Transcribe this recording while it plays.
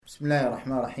بسم الله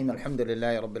الرحمن الرحيم الحمد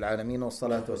لله رب العالمين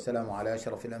والصلاة والسلام على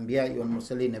أشرف الأنبياء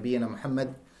والمرسلين نبينا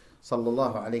محمد صلى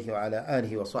الله عليه وعلى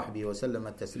آله وصحبه وسلم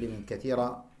تسليما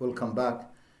كثيرا. Welcome back,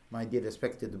 my dear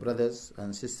respected brothers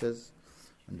and sisters,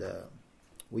 and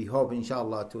we hope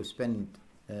inshallah to spend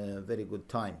a very good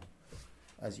time.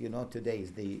 As you know, today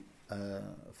is the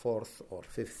 4th or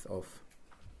 5th of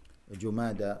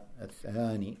Jumada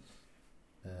al-Thani,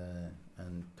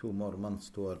 and 2 more months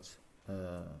towards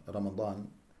Ramadan,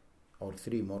 or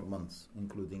 3 more months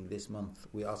including this month.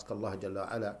 We ask Allah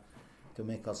Jalla Ala to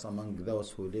make us among those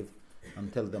who live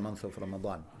until the month of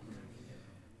Ramadan.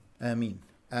 Ameen.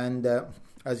 And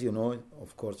as you know,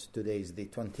 of course, today is the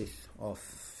 20th of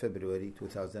February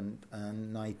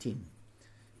 2019.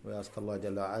 We ask Allah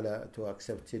Jalla Ala to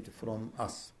accept it from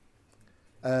us.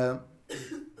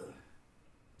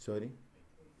 Sorry?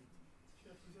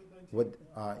 What?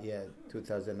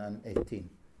 2018.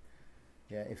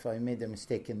 Yeah, if I made a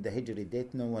mistake in the Hijri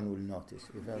date, no one will notice.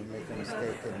 If I make a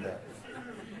mistake in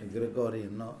the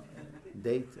Gregorian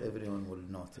date, everyone will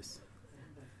notice.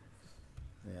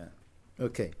 Yeah.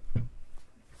 Okay.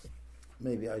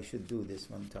 Maybe I should do this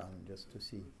one time just to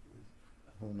see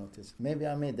who noticed. Maybe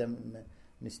I made a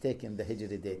mistake in the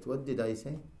Hijri date. What did I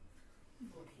say?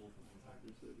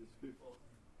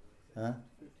 Huh?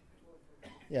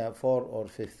 Yeah, 4 or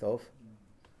 5th of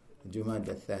Jumada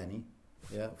al-Thani.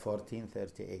 Yeah,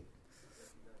 1438.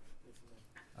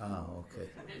 Okay.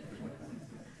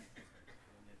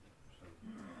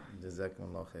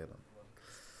 Jazakumullah khairan.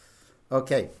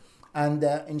 Okay. And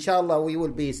inshallah we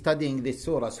will be studying this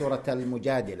surah, Surah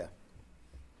al-Mujādilah.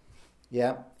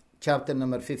 Yeah, chapter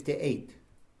number 58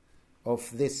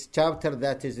 of this chapter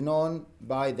that is known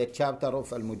by the chapter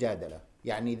of al-Mujādilah.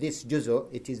 Yani this juzu,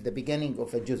 it is the beginning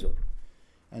of a juzu.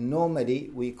 And normally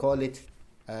we call it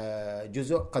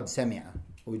جزء قد سمع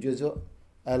وجزء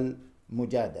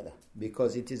المجادلة,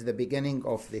 because it is the beginning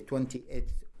of the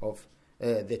 28th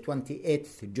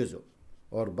جزء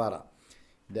or bara.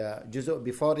 The juzء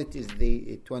before it is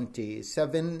the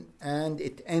 27, and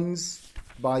it ends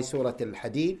by Surah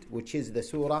al-Haddad, which is the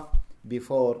surah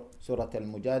before Surah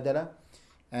al-Mujādilah,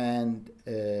 and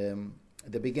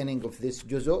the beginning of this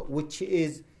juzء,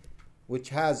 which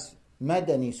has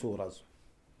Madani surahs.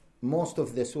 Most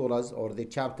of the surahs or the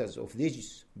chapters of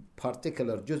this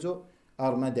particular juzu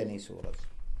are Madani surahs.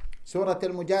 Surah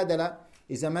al-Mujādilah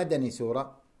is a Madani surah.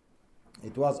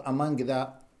 It was among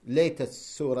the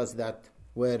latest surahs that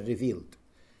were revealed.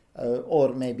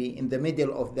 Or maybe in the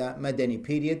middle of the Madani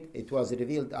period. It was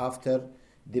revealed after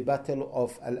the battle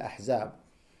of al-Ahzab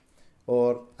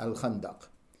or al-Khandaq.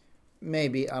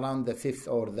 Maybe around the 5th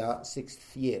or the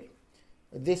 6th year.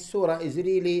 This surah is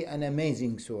really an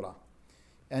amazing surah.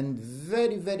 And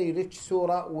very, very rich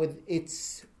surah with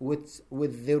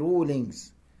the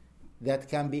rulings that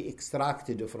can be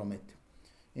extracted from it.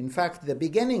 In fact, the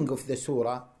beginning of the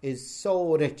surah is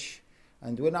so rich.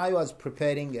 And when I was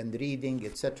preparing and reading,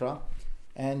 etc.,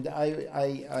 and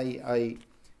I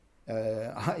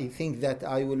think that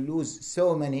I will lose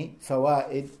so many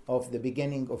fawaid of the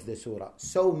beginning of the surah.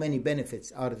 So many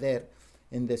benefits are there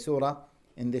in the surah,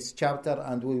 in this chapter,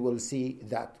 and we will see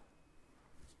that.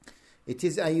 It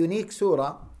is a unique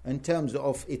surah in terms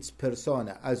of its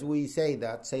persona. As we say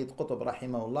that Sayyid Qutb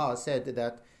rahimahullah said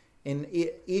that in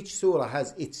each surah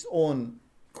has its own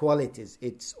qualities,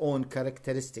 its own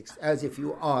characteristics, as if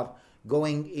you are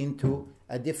going into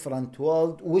a different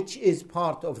world, which is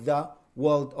part of the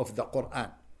world of the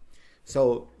Quran.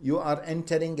 So you are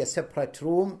entering a separate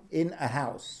room in a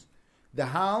house. The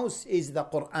house is the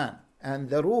Quran, and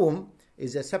the room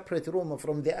is a separate room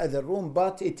from the other room,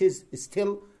 but it is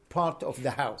still part of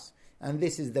the house. And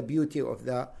this is the beauty of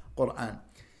the Quran.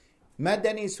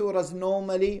 Madani surahs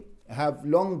normally have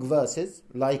long verses,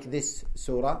 like this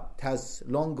surah. It has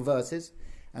long verses.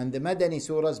 And the Madani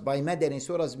surahs, by Madani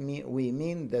surahs we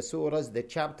mean the surahs, the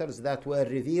chapters that were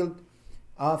revealed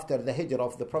after the hijrah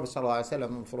of the Prophet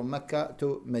ﷺ from Mecca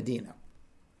to Medina.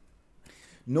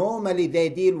 Normally they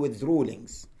deal with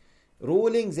rulings.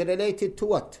 Rulings related to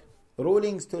what?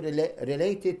 Rulings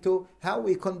related to how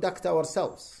we conduct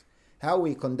ourselves. How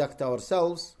we conduct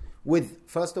ourselves with,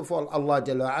 first of all, Allah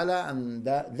Jalla Ala, and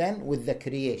then with the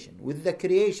creation. With the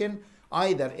creation,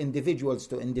 either individuals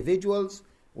to individuals,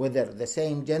 whether the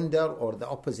same gender or the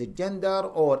opposite gender,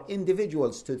 or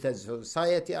individuals to the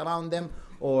society around them,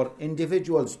 or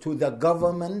individuals to the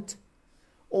government,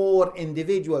 or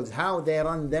individuals, how they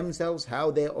run themselves, how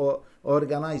they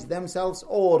organize themselves,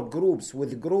 or groups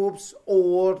with groups,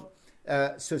 or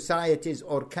societies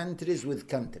or countries with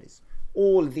countries.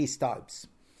 All these types.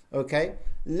 Okay?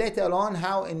 Let alone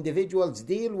how individuals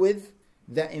deal with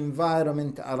the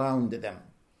environment around them.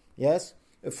 yes,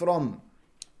 from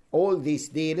all these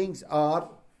dealings are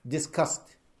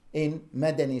discussed in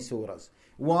Madani surahs.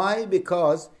 Why?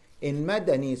 Because in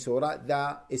Madani surah,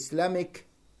 the Islamic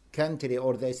country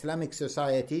or the Islamic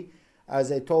society,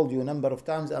 as I told you a number of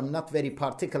times, I'm not very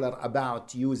particular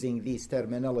about using these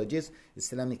terminologies,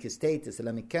 Islamic state,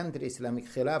 Islamic country, Islamic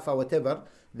khilafah, whatever,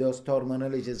 those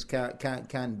terminologies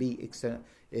can be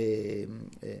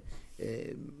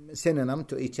synonym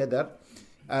to each other.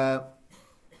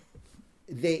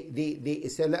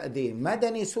 The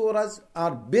Madani surahs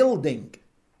are building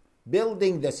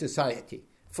the society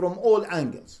from all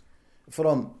angles,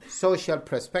 from social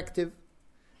perspective,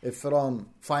 from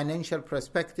financial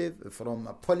perspective, from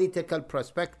a political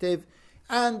perspective,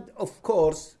 and of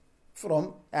course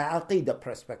from a aqidah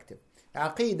perspective.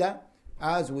 Aqidah,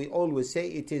 as we always say,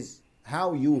 it is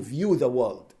how you view the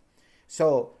world.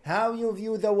 So how you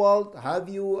view the world, how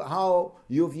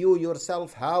you view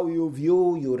yourself, how you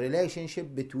view your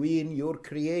relationship between your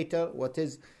creator, what are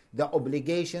the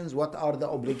obligations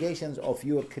of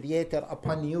your creator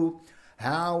upon you,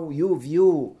 how you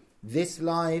view this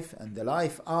life and the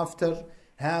life after,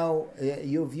 how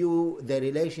you view the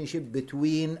relationship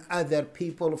between other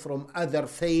people from other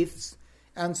faiths,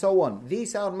 and so on.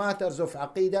 These are matters of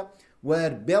aqidah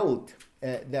were built.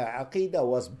 The aqidah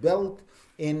was built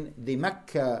in the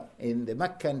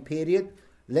Meccan period,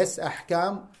 less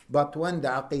ahkam, but when the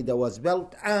aqidah was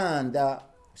built and the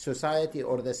society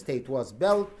or the state was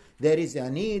built, there is a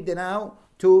need now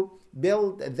to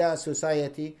build the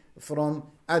society from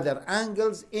other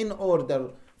angles in order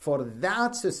for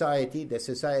that society, the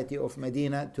society of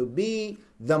Medina, to be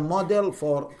the model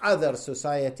for other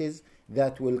societies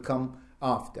that will come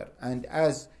after. And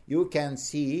as you can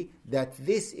see, that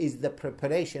this is the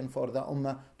preparation for the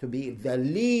ummah to be the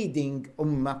leading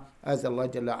ummah as Allah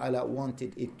Jalla Ala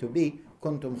wanted it to be.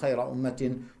 كنتم خير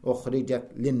أمة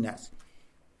أخرجت للناس.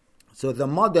 So the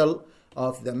model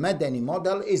of the Madani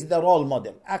model is the role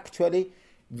model. Actually,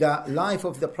 the life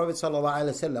of the Prophet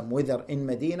ﷺ, whether in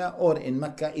Medina or in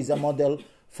Mecca, is a model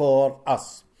for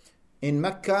us. In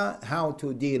Mecca, how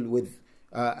to deal with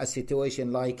a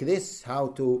situation like this, how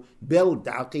to build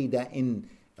aqidah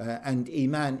and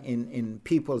iman in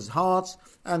people's hearts,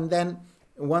 and then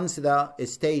once the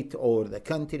state or the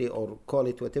country, or call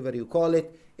it whatever you call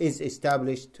it, is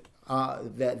established,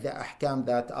 the ahkam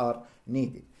that are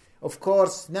needed. Of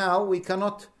course, now we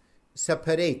cannot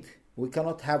separate. We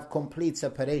cannot have complete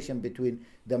separation between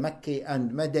the Makki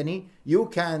and Madani. You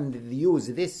can use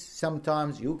this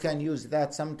sometimes, you can use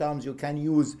that sometimes, you can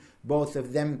use both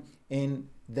of them in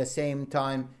the same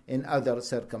time in other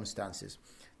circumstances.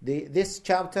 This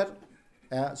chapter,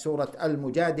 Surah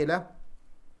al-Mujādilah,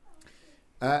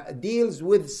 deals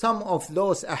with some of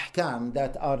those ahkam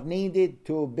that are needed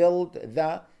to build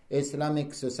the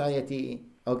Islamic society.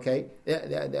 Okay,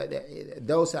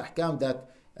 those ahkam that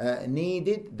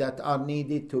are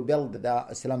needed to build the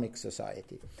Islamic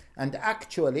society. And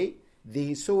actually,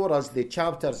 the surahs, the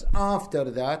chapters after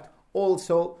that,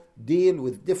 also deal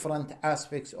with different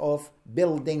aspects of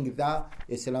building the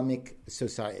Islamic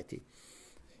society.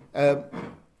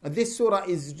 This surah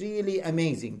is really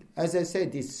amazing. As I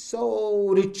said, it's so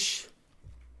rich.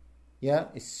 Yeah,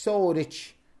 it's so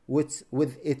rich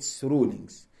with its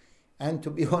rulings. And to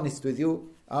be honest with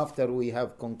you, after we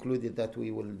have concluded that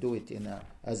we will do it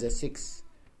as a 6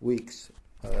 weeks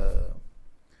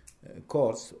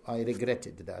course, I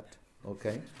regretted that.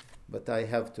 Okay, but I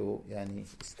have to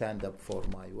stand up for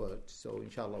my word. So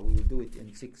inshallah, we will do it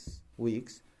in 6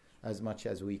 weeks as much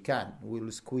as we can.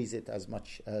 We'll squeeze it as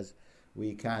much as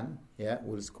we can. Yeah,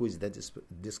 we'll squeeze the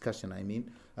discussion,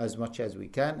 as much as we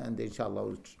can, and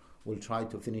inshallah we'll try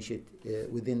to finish it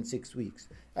within 6 weeks.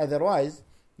 Otherwise,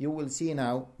 you will see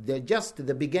now, just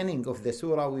the beginning of the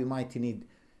surah, we might need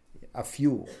a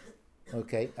few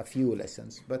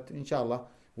lessons. But inshallah,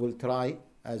 we'll try,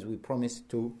 as we promised,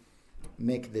 to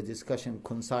make the discussion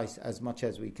concise as much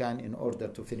as we can in order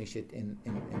to finish it in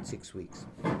 6 weeks.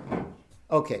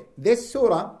 Okay, this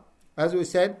surah, as we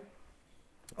said,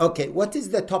 okay, what is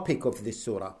the topic of this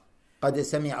surah? قَدْ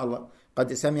سَمِعَ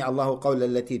اللَّهُ قَوْلَ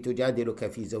الَّتِي تُجَادِلُكَ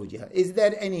فِي زَوْجِهَا. Is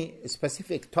there any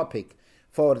specific topic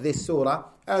for this surah?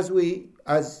 As we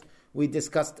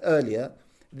discussed earlier,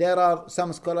 there are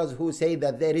some scholars who say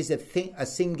that there is a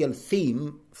single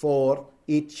theme for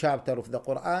each chapter of the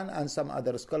Quran, and some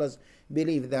other scholars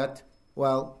believe that,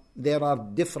 there are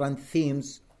different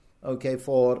themes,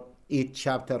 for each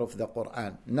chapter of the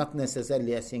Quran, not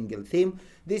necessarily a single theme.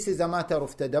 This is a matter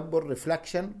of tadabbur,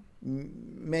 reflection.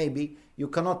 Maybe you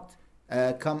cannot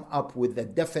come up with a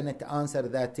definite answer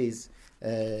that is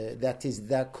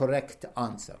the correct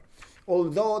answer.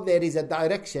 Although there is a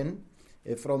direction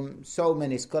from so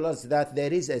many scholars that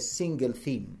there is a single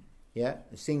theme, a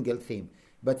single theme.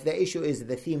 But the issue is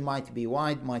the theme might be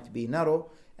wide, might be narrow,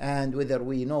 and whether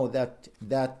we know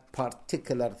that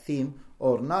particular theme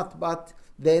or not, but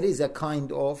there is a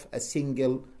kind of a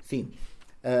single theme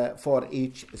for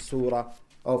each surah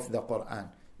of the Quran.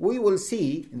 We will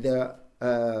see if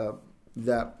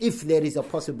there is a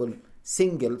possible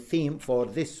single theme for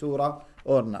this surah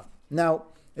or not. Now,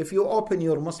 if you open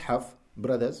your Mus'haf,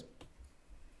 brothers,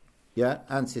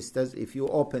 and sisters, if you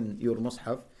open your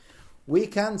Mus'haf, we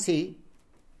can see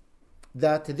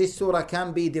that this surah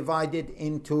can be divided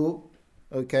into,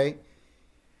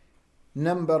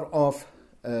 number of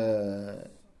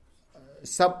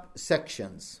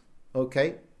subsections,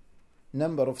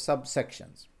 number of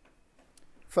subsections.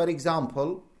 For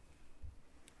example,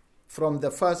 from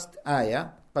the first ayah,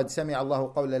 قَدْ سَمِعَ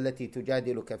اللَّهُ قَوْلَ الَّتِي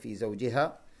تُجَادِلُكَ فِي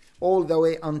زَوْجِهَا, all the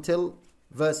way until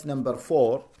verse number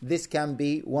 4, this can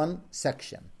be one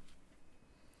section.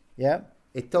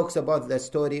 It talks about the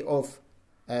story of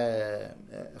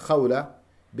Khawla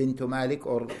bint Malik,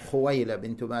 or Khuwayla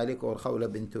bint Malik, or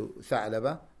Khawla bint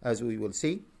Tha'laba, as we will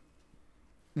see.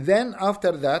 Then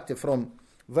after that, from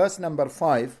verse number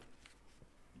 5,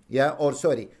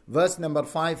 verse number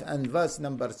 5 and verse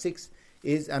number 6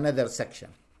 is another section.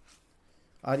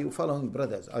 Are you following,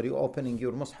 brothers? Are you opening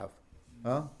your Mus'haf?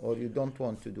 Or you don't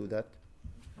want to do that?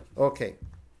 Okay.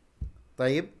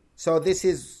 طيب. So this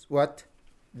is what?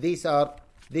 This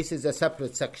is a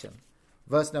separate section.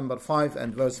 Verse number 5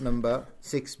 and verse number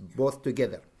 6 both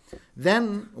together.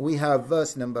 Then we have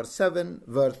verse number 7,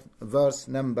 verse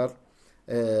number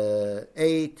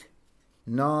 8,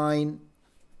 9,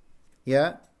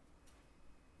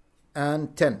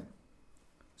 and 10.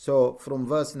 So from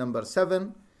verse number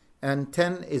 7 and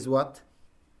 10 is what?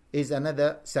 Is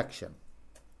another section.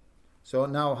 So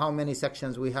now how many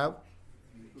sections we have?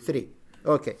 3.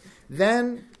 Okay.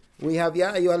 Then we have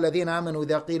يا أيها الذين آمنوا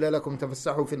إذا قيل لكم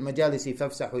تفسحوا في المجالس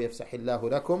فافسحوا يفسح الله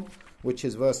لكم, which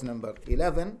is verse number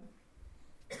 11.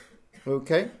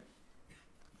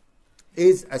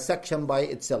 Is a section by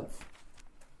itself.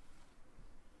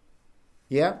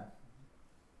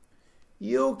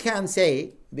 You can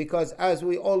say, because as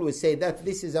we always say, that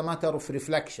this is a matter of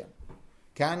reflection.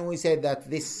 Can we say that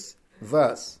this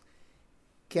verse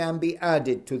can be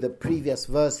added to the previous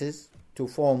verses to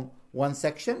form one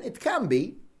section? It can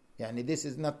be. This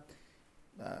is not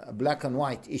a black and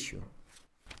white issue.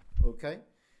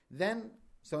 Then,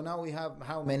 so now we have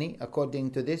how many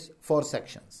according to this? 4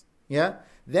 sections.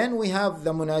 Then we have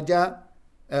the munajah,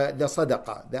 the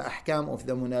sadaqah, the ahkam of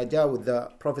the munajah with the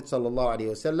Prophet sallallahu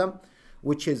alaihi wasallam,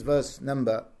 which is verse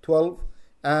number 12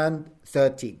 and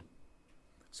 13.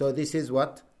 So this is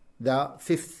what? The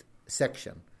 5th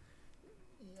section.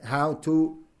 How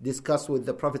to discuss with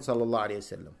the Prophet sallallahu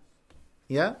alaihi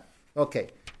wasallam.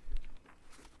 Okay.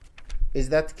 Is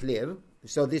that clear?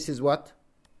 So this is what?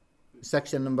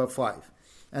 Section number 5.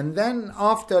 And then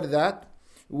after that,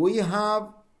 we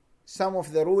have some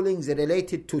of the rulings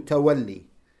related to tawalli.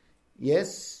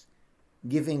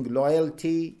 Giving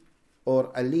loyalty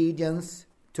or allegiance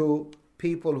to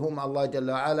people whom Allah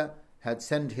Jalla Ala had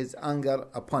sent His anger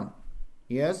upon.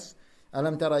 أَلَمْ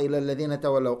تَرَ إِلَى الَّذِينَ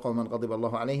تَوَلَّوْا قَوْمًا غَضِبَ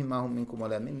اللَّهُ عَلَيْهِمْ مَا هُمْ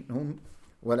مِنْكُمْ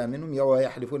ولا منهم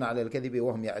يحلفون على الكذب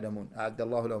وهم يعلمون أعد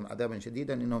الله لهم عذابا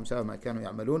شديدا إنهم ساء ما كانوا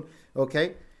يعملون.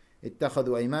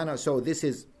 اتخذوا أيمانا. So this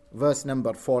is verse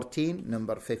number 14,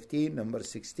 number 15, number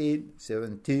 16,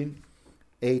 17,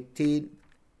 18,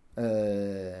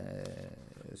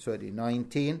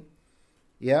 19,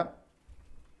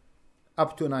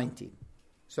 up to 19.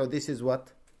 So this is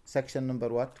what? Section number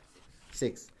what?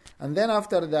 6. And then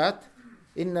after that,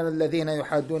 إن الذين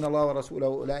يحادون الله ورسوله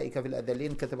أولئك في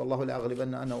الأذلين كتب الله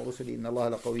لأغلبن أنا ورسلي إن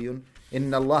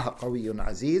الله قوي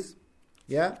عزيز.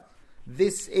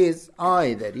 This is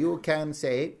either you can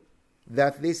say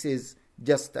that this is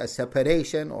just a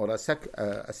separation or a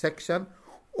section,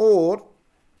 or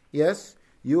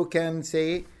you can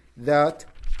say that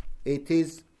it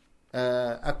is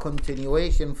a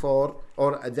continuation for,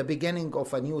 or at the beginning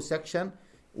of a new section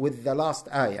with the last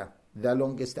ayah, the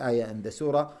longest ayah in the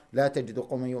surah. لا تجد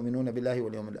قوما يؤمنون بالله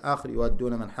واليوم الآخر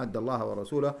يودون من حد الله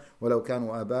ورسوله ولو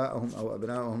كانوا آباءهم أو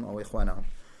أبناءهم أو إخوانهم.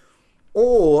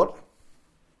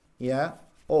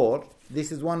 Or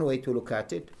this is one way to look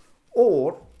at it.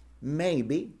 Or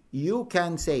maybe you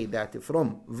can say that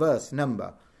from verse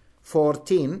number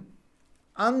 14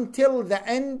 until the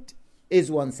end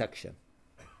is one section,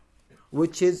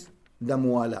 which is the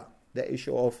muwala, the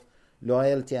issue of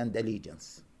loyalty and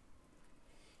allegiance.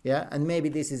 And maybe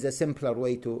this is a simpler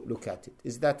way to look at it.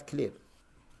 Is that clear?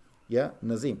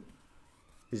 Nazim,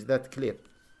 is that clear?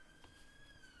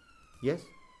 Yes?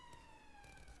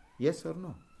 Yes or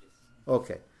no?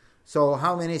 Okay. So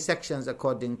how many sections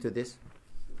according to this?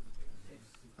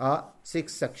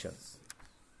 6 sections.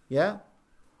 Yeah?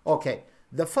 Okay.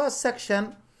 The first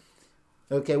section,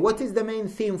 okay, what is the main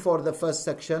theme for the first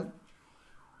section?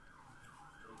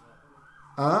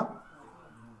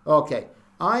 Okay.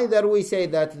 Either we say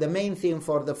that the main theme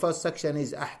for the first section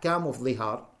is ahkam of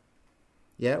dhihar,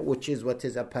 yeah, which is what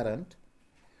is apparent,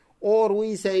 or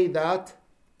we say that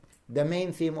the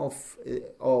main theme of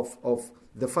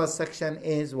the first section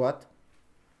is what?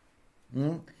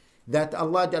 That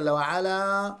Allah Jalla wa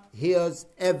Ala hears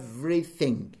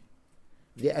everything.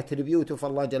 The attribute of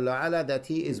Allah Jalla wa Ala that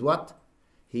He is what?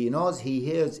 He knows, He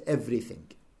hears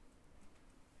everything.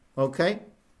 Okay?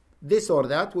 This or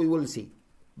that we will see.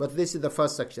 But this is the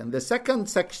first section. The second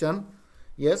section,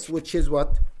 yes, which is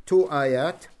what? 2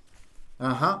 ayat.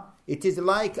 It is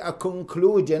like a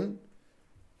conclusion,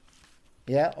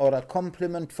 yeah, or a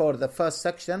complement for the first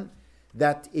section,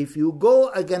 that if you go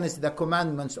against the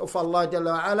commandments of Allah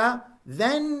Jalla wa Ala,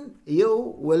 then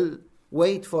you will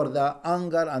wait for the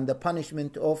anger and the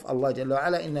punishment of Allah Jalla wa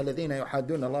Ala. إِنَّ الَّذِينَ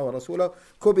يُحَادُّونَ اللَّهَ وَرَسُولَهُ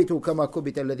كُبِتُوا كَمَا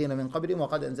كُبِتَ الَّذِينَ مِنْ قَبْلِهِمْ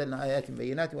وَقَدْ أَنزَلْنَا آيَاتٍ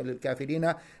بَيِّنَاتٍ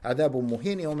وَلِلْكَافِرِينَ عَذَابٌ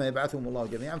مُهِينٌ يَوْمَ يَبْعَثُهُمُ اللَّهُ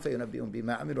جَمِيعًا فَيُنَبِّئُهُم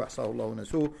بِمَا عَمِلُوا أَحْصَاهُ اللَّهُ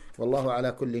وَنَسُوهُ وَاللَّهُ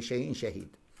عَلَى كُلِّ شَيْءٍ شَهِيدٌ.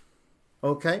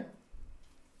 Okay?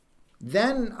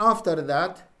 Then after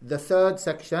that, the third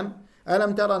section,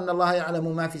 ألم ترى أن الله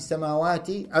يعلم ما في السماوات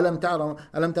ألم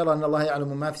ترى أن الله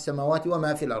يعلم ما في السماوات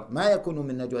وما في الأرض ما يكون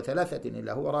من نجوى 3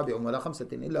 إلا هو رابع ولا 5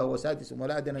 إلا هو سادس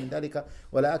ولا أدنى من ذلك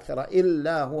ولا أكثر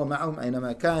إلا هو معهم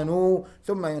أينما كانوا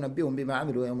ثم ينبئهم بما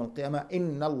عملوا يوم القيامة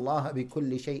إن الله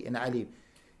بكل شيء عليم.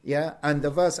 Yeah, and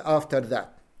the verse after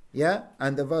that. Yeah,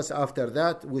 and the verse after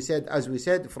that, we said, as we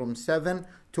said, from 7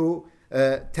 to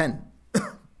 10.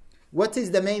 What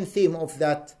is the main theme of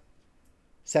that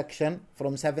section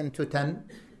from 7 to 10?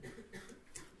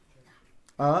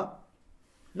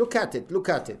 Look at it.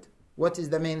 What is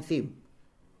the main theme?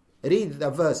 Read the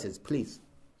verses, please.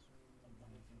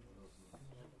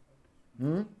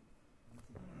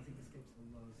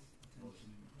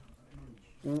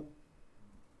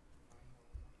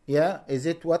 Yeah, is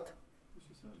it what?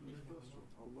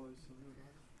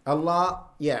 Allah,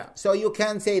 yeah. So you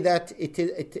can say that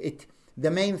the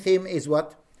main theme is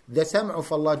what? The sam'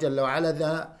 of Allah Jalla wa Ala,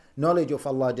 the knowledge of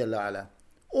Allah Jalla wa Ala.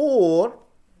 Or,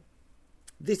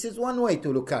 this is one way to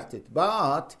look at it,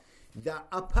 but the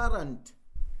apparent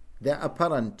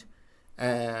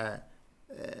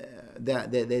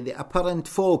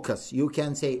focus, you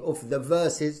can say, of the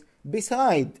verses,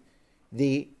 beside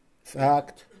the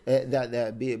fact,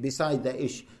 beside the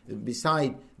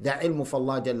ilm of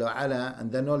Allah Jalla wa Ala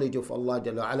and the knowledge of Allah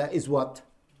Jalla wa Ala, is what?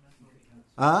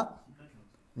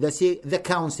 The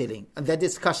counseling, the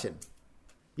discussion.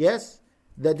 Yes?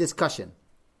 The discussion.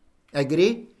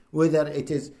 Agree? Whether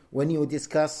it is when you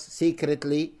discuss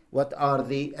secretly what are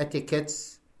the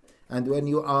etiquettes, and when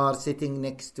you are sitting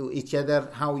next to each other,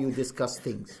 how you discuss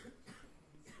things.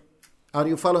 Are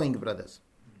you following, brothers?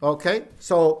 Okay?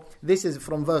 So, this is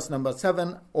from verse number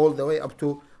 7 all the way up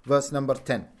to verse number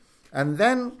 10. And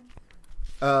then,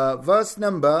 verse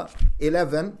number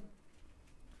 11,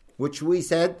 which we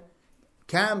said,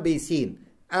 can be seen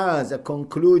as a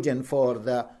conclusion for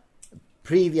the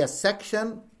previous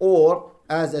section or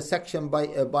as a section by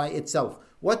itself.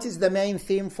 What is the main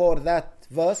theme for that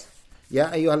verse?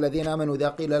 يا أيها الذين آمنوا إذا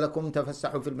قيل لكم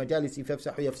تفسحوا في المجالس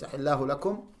فافسحوا يفسح الله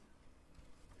لكم.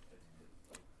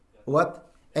 What?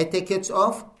 Etiquettes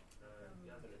of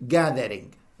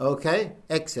gathering. Okay?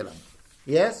 Excellent.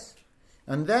 Yes?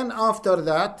 And then after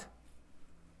that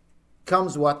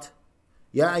comes what?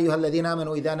 يا أيها الذين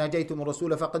آمنوا إذا ناجيتم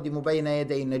الرسول فقدموا بين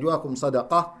يدي نجواكم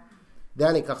صدقة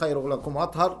ذلك خير لكم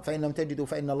وأطهر فإن لم تجدوا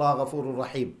فإن الله غفور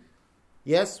رحيم.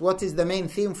 Yes, what is the main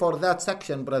theme for that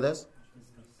section, brothers?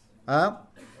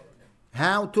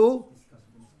 How to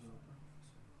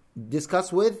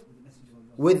discuss with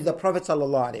the Prophet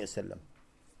sallallahu alaihi wasallam.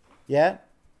 Yeah,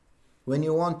 when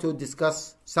you want to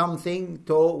discuss something,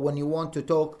 when you want to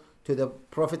talk to the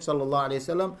Prophet sallallahu alaihi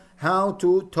wasallam, how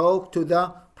to talk to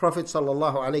the Prophet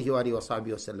sallallahu alaihi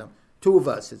wasallam. 2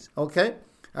 verses. Okay.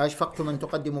 أشفقتم أن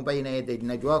تقدموا بين يدي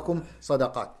نجواكم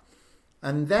صدقات.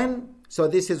 And then, so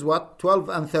this is what? 12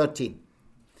 and 13.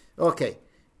 Okay.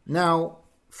 Now,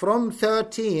 from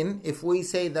 13, if we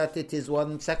say that it is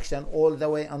one section all the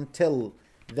way until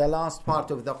the last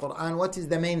part of the Quran, what is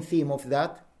the main theme of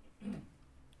that?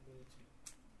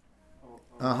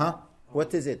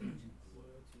 What is it?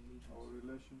 Our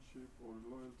relationship or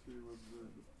loyalty with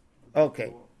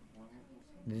Okay.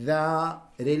 The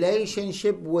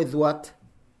relationship with what?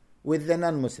 With the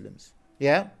non-Muslims.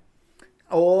 Yeah?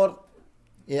 Or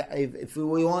if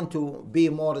we want to be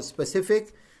more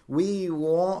specific, we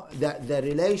want the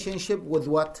relationship with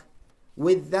what?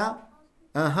 With the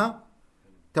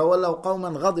تَوَلَّوْا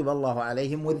قَوْمًا غَضِبَ اللَّهُ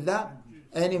عَلَيْهِمْ, with the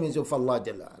enemies of Allah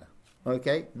Jalla Ala.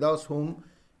 Okay, those whom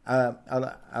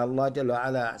Allah Jalla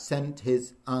Ala sent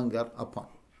His anger upon.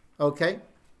 Okay,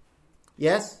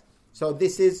 yes, so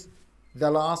this is the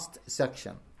last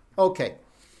section. Okay,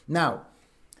 now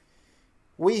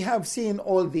we have seen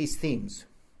all these themes.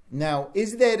 Now,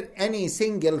 is there any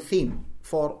single theme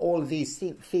for all these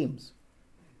themes?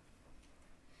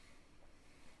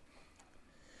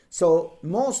 So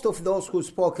most of those who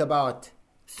spoke about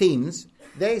themes,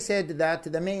 they said that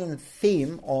the main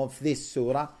theme of this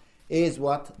surah is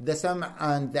what? The sam'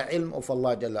 and the ilm of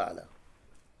Allah Jalla Ala.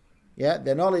 Yeah,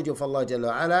 the knowledge of Allah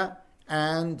Jalla Ala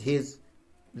and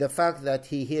the fact that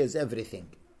He hears everything.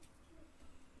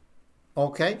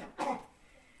 Okay?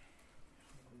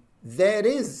 There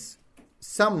is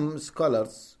some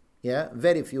scholars,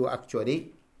 very few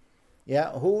actually,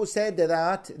 who said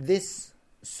that this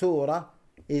surah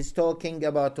is talking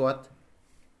about what?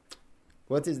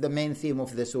 What is the main theme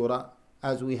of the surah,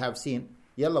 as we have seen?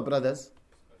 Yalla, brothers.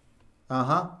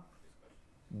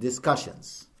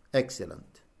 Discussions.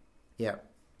 Excellent. Yeah.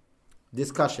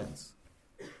 Discussions.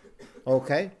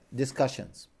 Okay?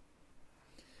 Discussions.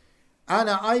 And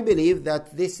I believe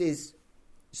that this is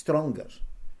stronger.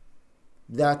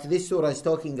 That this surah is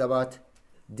talking about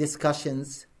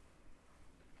discussions.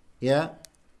 Yeah?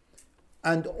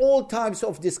 And all types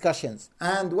of discussions.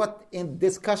 And what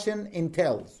discussion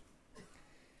entails.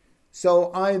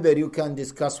 So either you can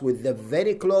discuss with the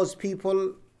very close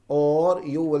people, or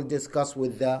you will discuss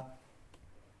with the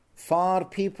far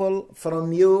people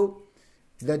from you.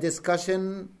 The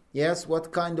discussion, yes,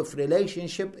 what kind of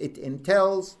relationship it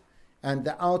entails, and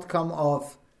the outcome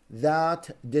of that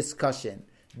discussion.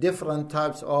 Different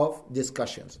types of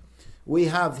discussions. We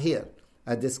have here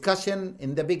a discussion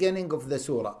in the beginning of the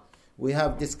surah. We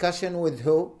have discussion with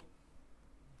who?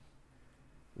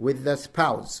 With the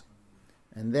spouse.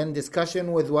 And then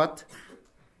discussion with what?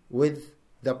 With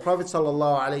the Prophet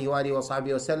sallallahu alaihi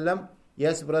wasallam.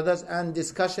 Yes, brothers, and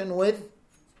discussion with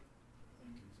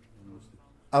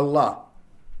Allah.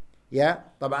 Yeah,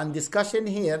 طبعا discussion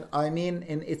here, I mean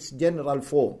in its general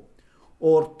form,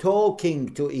 or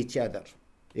talking to each other.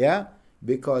 Yeah,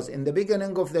 because in the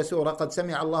beginning of the surah, قد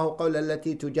سمع الله قول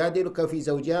التي تجادلك في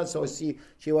زوجها, so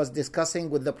she was discussing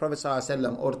with the Prophet sallallahu alaihi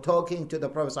wasallam, or talking to the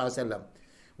Prophet sallallahu alaihi wasallam.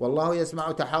 والله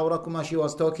يسمع تحاوركما, she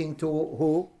was talking to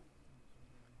who?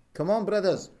 Come on,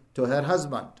 brothers, to her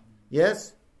husband.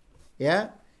 Yes, yeah.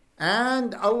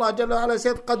 And Allah Jalla Ala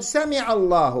said, قد سمع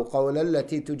الله قول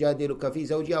التي تجادلك في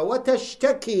زوجها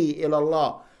وتشتكي إلى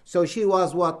الله. So she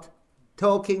was what?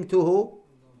 Talking to who?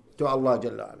 To Allah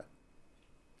Jalla Ala.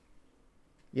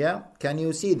 Yeah, can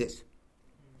you see this?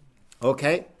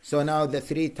 Okay, so now the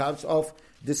three types of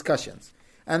discussions.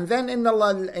 And then in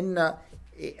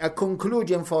a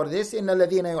conclusion for this, إن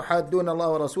الذين يحادون الله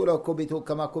ورسوله كبتوا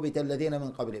كما كبت الذين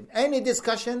من قبلهم. Any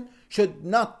discussion should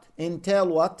not entail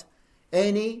what?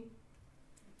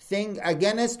 Anything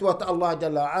against what Allah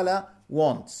Jalla Ala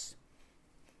wants.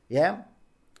 Yeah?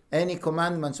 Any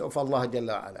commandments of Allah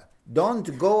Jalla Ala.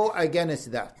 Don't go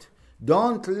against that.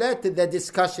 Don't let the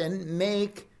discussion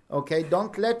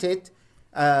don't let it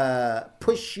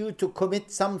push you to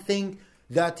commit something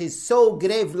that is so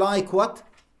grave, like what?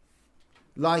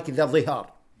 Like the dhihar.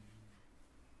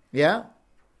 Yeah?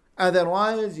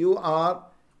 Otherwise you are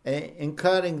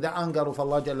incurring the anger of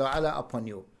Allah Jalla Ala upon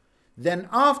you. Then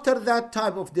after that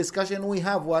type of discussion we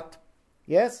have what?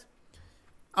 Yes?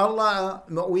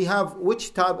 We have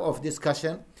which type of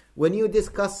discussion? When you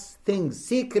discuss things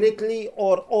secretly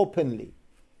or openly.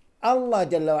 Allah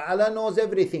Jalla wa Ala knows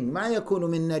everything. ما يكون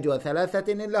من نجوى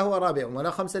ثلاثة إلا هو رابعهم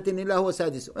ولا خمسة إلا هو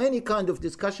سادسهم. Any kind of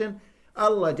discussion,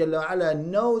 Allah Jalla wa Ala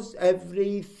knows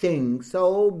everything.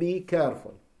 So be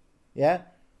careful. Yeah?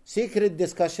 Secret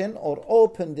discussion or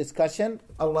open discussion,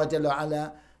 Allah Jalla wa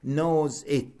Ala knows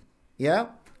it. Yeah?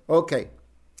 Okay.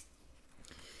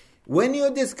 When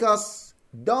you discuss,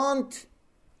 don't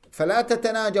فلا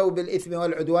تتناجوا بالإثم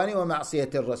والعدوان ومعصية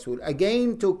الرسول.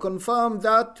 Again, to confirm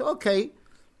that, okay,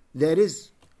 there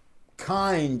is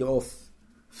kind of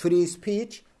free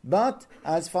speech, but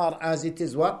as far as it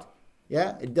is what?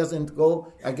 Yeah, it doesn't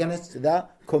go against the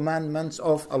commandments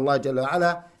of Allah Jalla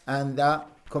Ala and the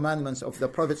commandments of the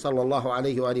Prophet sallallahu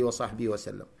alayhi wa sahbihi wa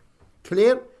sallam.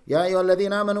 Clear? يا أيها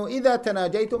الذين آمنوا إذا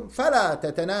تناجيتم فلا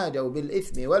تتناجوا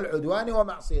بالإثم والعدوان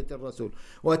ومعصية الرسول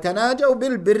وتناجوا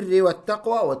بالبر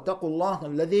والتقوى واتقوا الله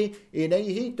الذي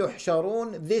إليه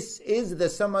تحشرون. This is the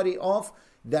summary of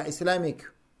the Islamic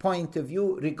point of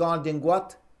view regarding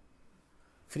what?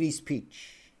 free speech.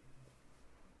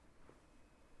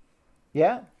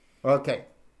 Yeah? Okay.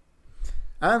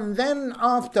 And then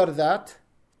after that,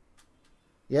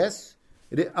 yes,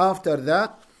 after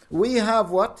that, we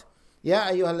have what? يا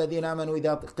أيها الذين آمنوا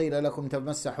إذا قيل لكم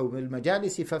تمسحوا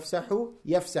بالمجالس فافسحوا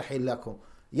يفسح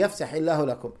الله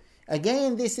لكم.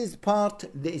 Again, this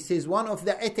is one of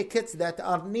the etiquettes that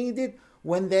are needed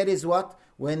when there is what?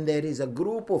 When there is a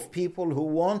group of people who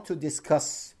want to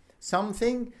discuss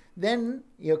something, then,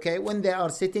 okay, when they are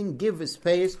sitting, give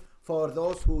space for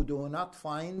those who do not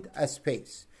find a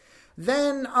space.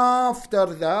 Then after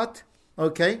that,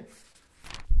 okay,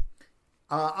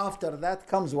 after that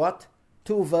comes what?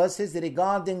 2 verses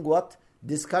regarding what?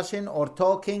 Discussion or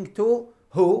talking to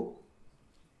who?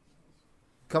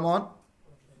 Come on.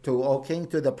 Talking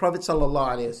to the Prophet sallallahu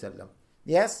alaihi wasallam.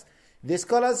 Yes, the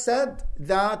scholars said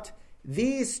that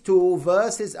these 2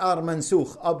 verses are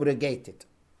mansukh, abrogated.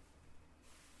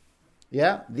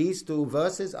 Yeah, these 2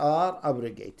 verses are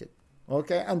abrogated.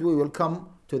 Okay, and we will come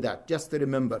to that. Just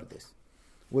remember this,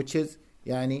 which is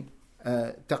يعني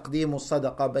تقديم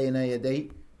الصدقة بين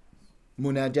يدي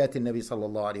مناجاة النبي صلى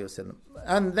الله عليه وسلم.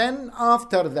 And then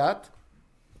after that,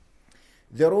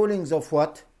 the rulings of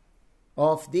what?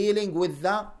 Of dealing with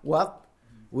the what?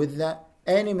 With the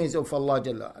enemies of Allah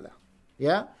Jalla Ala.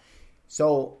 Yeah?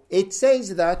 So it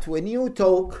says that when you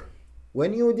talk,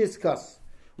 when you discuss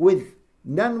with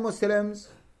non-Muslims,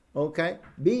 okay,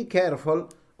 be careful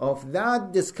of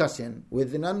that discussion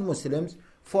with non-Muslims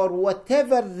for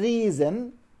whatever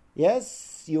reason.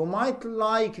 Yes, you might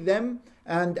like them,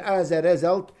 and as a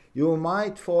result, you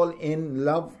might fall in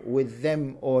love with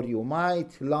them, or you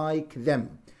might like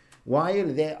them, while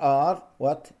they are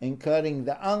what? Incurring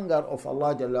the anger of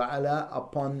Allah Jalla Ala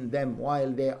upon them, while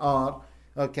they are,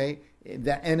 okay,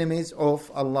 the enemies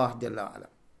of Allah Jalla Ala.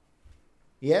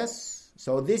 Yes,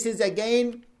 so this is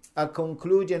again a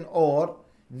conclusion, or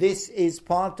this is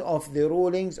part of the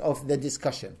rulings of the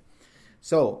discussion.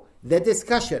 So the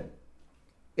discussion,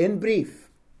 in brief,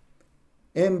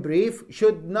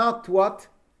 should not what?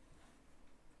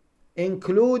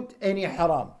 Include any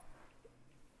haram.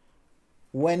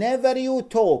 Whenever you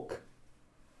talk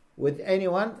with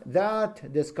anyone,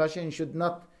 that discussion should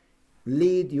not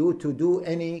lead you to do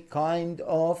any kind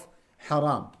of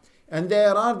haram. And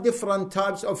there are different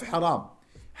types of haram.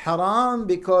 Haram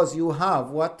because you have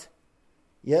what?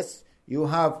 Yes, you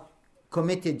have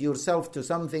committed yourself to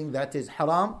something that is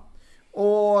haram,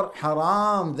 or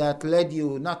haram that led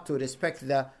you not to respect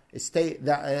the state,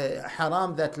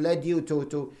 haram that led you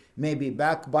to maybe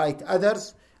backbite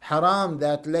others, haram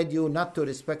that led you not to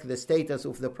respect the status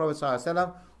of the Prophet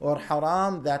ﷺ, or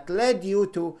haram that led you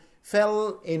to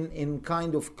fell in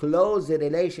kind of close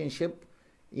relationship,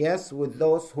 yes, with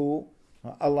those who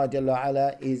Allah Jalla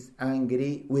Ala is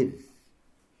angry with.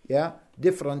 Yeah,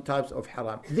 different types of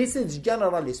haram. This is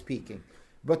generally speaking,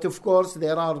 but of course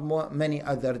there are many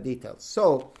other details.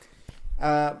 So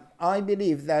I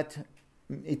believe that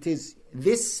it is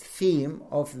this theme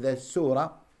of the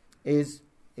surah is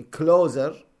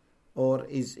closer, or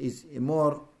is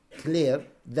more clear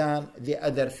than the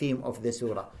other theme of the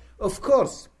surah. Of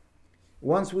course,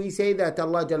 once we say that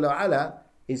Allah Jalla Ala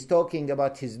is talking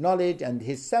about His knowledge and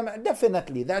His sama',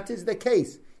 definitely that is the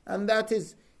case, and that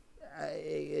is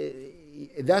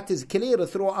clear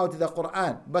throughout the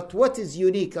Quran. But what is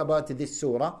unique about this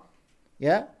surah?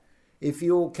 Yeah, if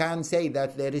you can say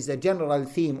that there is a general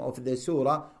theme of the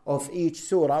surah, of each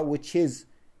surah, which is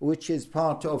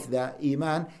part of the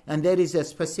Iman, and there is a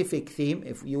specific theme.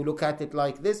 If you look at it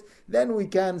like this, then we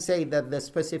can say that the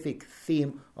specific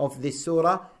theme of this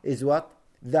surah is what?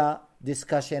 The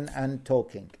discussion and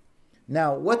talking.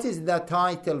 Now, what is the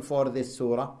title for this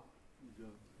surah?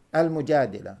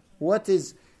 Al-Mujādilah. What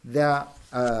is the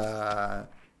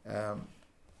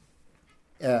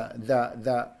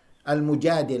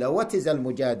Al-Mujādilah? What is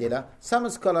Al-Mujādilah? Some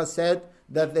scholars said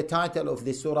that the title of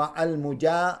this surah,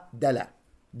 Al-Mujādilah,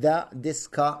 the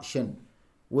discussion,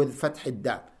 with Fath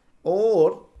al-Dal.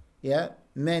 Or, yeah,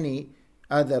 many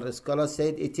other scholars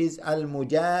said it is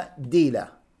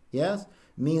Al-Mujādilah. Yes,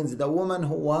 means the woman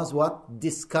who was what?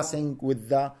 Discussing with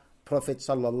the Prophet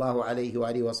sallallahu alayhi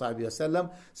wa sallam.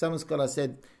 Some scholars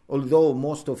said, although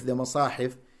most of the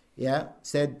masahif, yeah,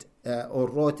 said or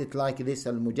wrote it like this,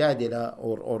 Al-Mujādilah,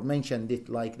 or mentioned it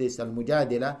like this,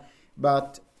 Al-Mujādilah,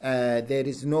 but there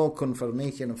is no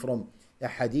confirmation from a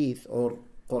hadith or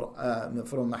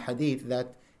from a hadith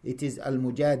that it is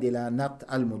Al-Mujādilah, not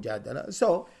Al-Mujādilah.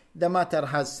 So the matter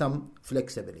has some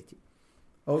flexibility.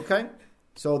 Okay,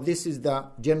 so this is the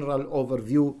general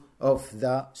overview of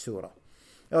the surah.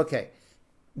 Okay,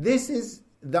 this is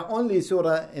the only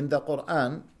surah in the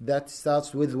Quran that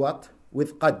starts with what?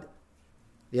 with قد.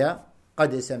 Yeah,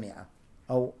 قد سمع.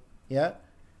 Oh, yeah.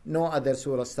 No other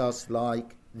surah starts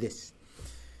like this.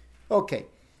 Okay.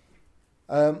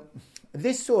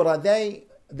 This surah,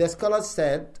 the scholars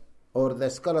said, or the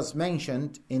scholars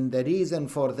mentioned in the reason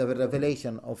for the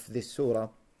revelation of this surah,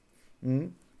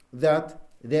 that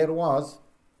there was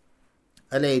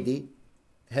a lady,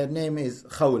 her name is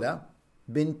Khawla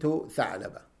bintu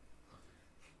Tha'laba,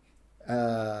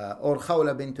 or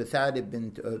Khawla bintu Thalib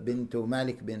bintu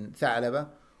Malik bin Tha'laba,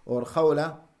 or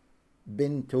Khawla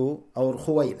bintu, or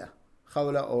Khuwayla.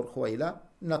 Khawla or Khuwayla,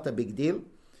 not a big deal.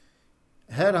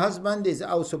 Her husband is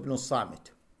Aus ibn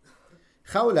Samit.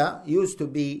 Khawla used to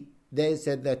be, they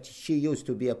said that she used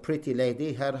to be a pretty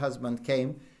lady. Her husband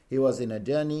came, he was in a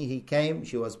journey, he came,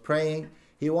 she was praying.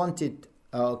 He wanted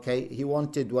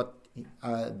what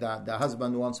the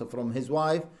husband wants from his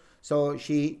wife. So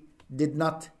she did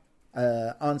not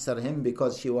answer him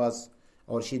because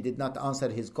she did not answer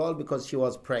his call because she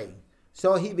was praying.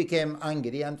 So he became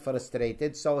angry and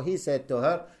frustrated. So he said to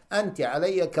her, "Anti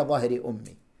alayya ka dhahri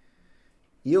ummi."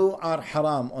 You are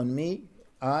haram on me.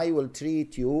 I will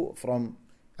treat you from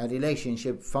a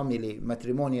relationship, family,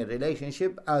 matrimonial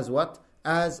relationship, as what?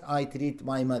 As I treat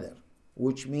my mother.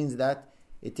 Which means that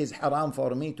it is haram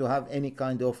for me to have any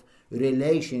kind of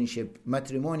relationship,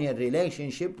 matrimonial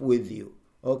relationship with you.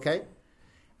 Okay?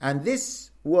 And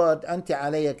this word, "Anti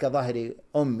alayya ka dhahri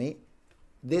ummi,"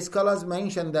 the scholars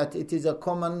mention that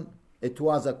it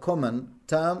was a common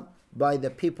term by the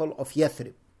people of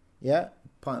Yathrib. Yeah?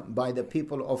 By the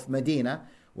people of Medina.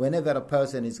 Whenever a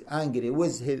person is angry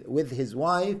with his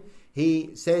wife,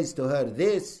 he says to her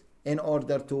this in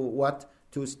order to what?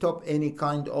 To stop any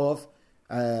kind of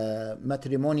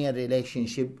matrimonial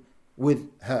relationship with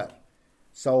her.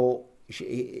 So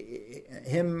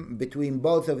between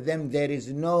both of them there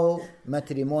is no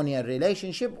matrimonial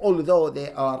relationship, although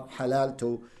they are halal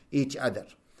to each other.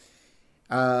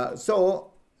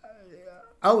 So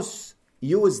Aus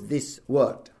used this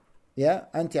word, yeah,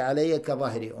 "Anti alayya ka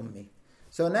dhahri ummi."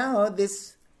 So now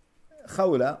this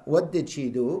Khawla, what did she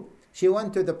do? She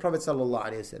went to the Prophet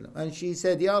ﷺ and she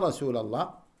said, "Ya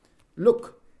Rasulullah,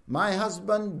 look, my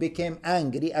husband became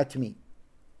angry at me.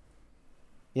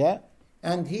 Yeah?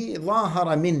 And he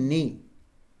ظاهر مني.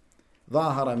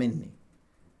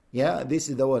 Yeah, this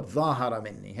is the word, ظاهر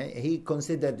مني. He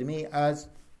considered me as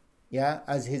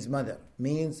his mother.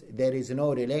 Means there is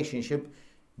no relationship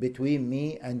between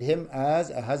me and him as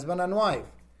a husband and wife.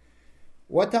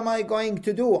 What am I going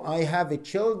to do? I have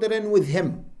children with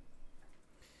him.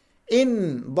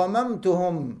 إن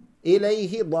ضممتهم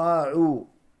إليه ضاعوا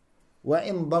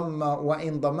وإن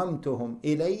ضممتهم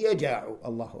إلي جاعوا.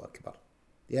 Allahu Akbar.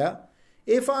 Yeah?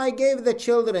 If I gave the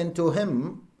children to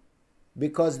him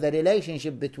because the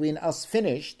relationship between us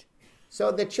finished,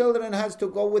 so the children has to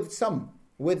go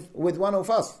with one of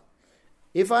us.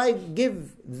 If I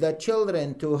give the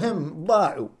children to him,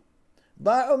 ضاعوا.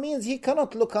 ضاعوا means he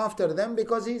cannot look after them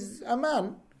because he's a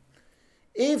man.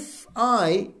 If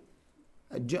I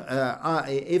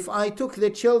took the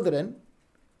children,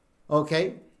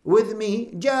 okay, with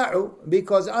me, جاعوا,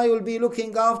 because I will be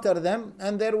looking after them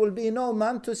and there will be no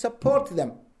man to support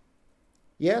them.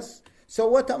 Yes? So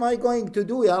what am I going to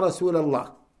do, Ya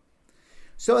Rasulullah?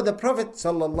 So the Prophet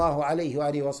sallallahu alayhi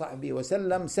wa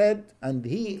sallam said, and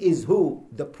he is who?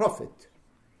 The Prophet,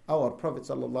 our Prophet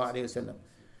sallallahu alayhi wa sallam.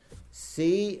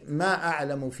 See, ما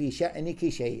أعلم في شأنك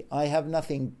شيء. I have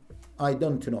nothing, I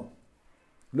don't know.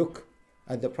 Look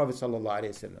at the Prophet sallallahu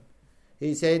alayhi wa sallam.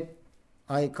 He said,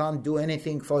 I can't do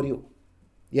anything for you.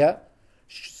 Yeah?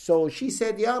 So she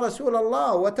said, Ya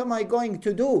Rasulullah, what am I going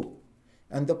to do?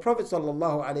 And the Prophet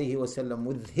sallallahu alayhi wa sallam,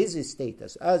 with his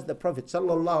status as the Prophet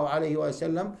sallallahu alayhi wa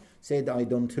sallam, said, I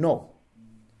don't know.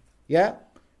 Yeah?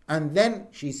 And then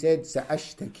she said,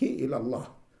 سأشتكي إلى الله.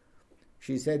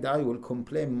 She said, I will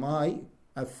complain my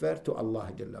affair to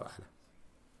Allah Jalla wa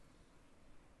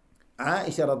Ala.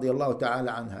 Aisha radiallahu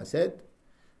ta'ala anha said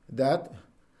that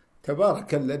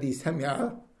تبارك الذي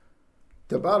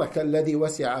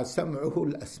وسع سمعه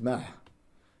الأسماع.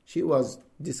 She was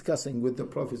discussing with the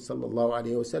Prophet sallallahu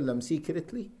alaihi wasallam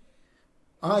secretly.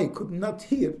 I could not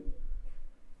hear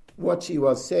what she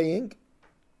was saying,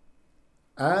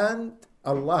 and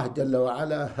Allah Jalla wa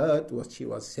Ala heard what she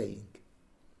was saying.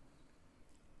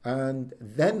 And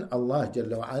then Allah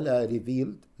Jalla wa Ala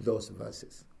revealed those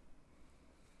verses.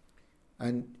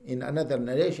 And in another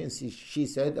narration, she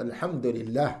said,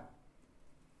 Alhamdulillah,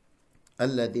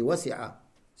 الذي وسع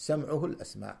سمعه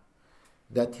الأسماع.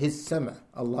 That his sama',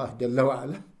 Allah Jalla wa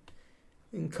Ala,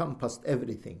 encompassed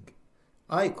everything.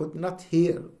 I could not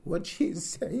hear what she is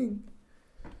saying.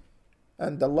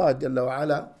 And Allah Jalla wa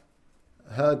Ala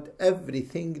heard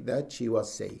everything that she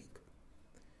was saying.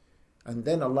 And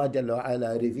then Allah Jalla wa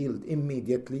Ala revealed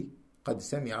immediately, قَدْ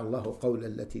سَمِعَ اللَّهُ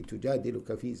قَوْلَ الَّتِي تُجَادِلُكَ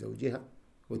فِي زَوْجِهَا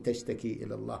وَتَشْتَكِي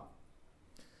إِلَى اللَّهِ.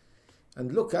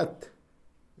 And look at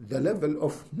the level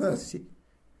of mercy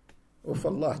of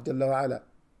Allah Jalla wa Ala,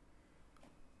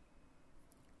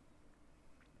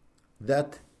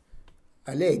 that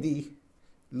a lady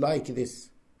like this.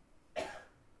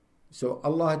 So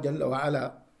Allah Jalla wa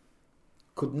Ala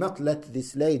could not let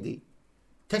this lady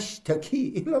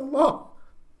تشتكي إلى الله.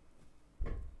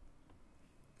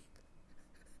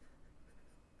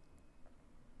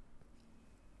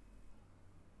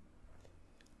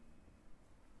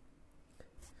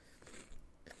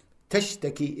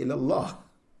 تشتكي إلى الله.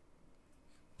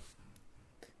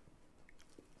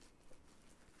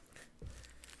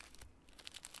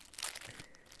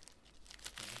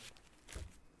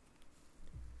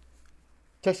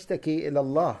 تشتكي إلى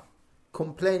الله.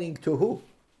 Complaining to who?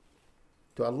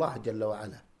 To Allah Jalla wa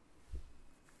Ala.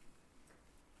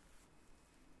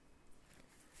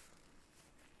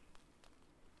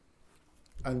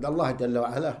 And Allah Jalla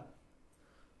wa Ala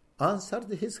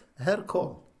answered her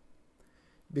call.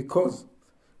 Because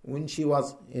when she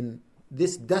was in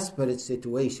this desperate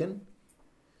situation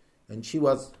and she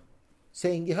was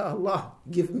saying, Ya Allah,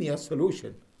 give me a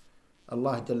solution,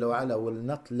 Allah Jalla wa Ala will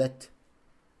not let,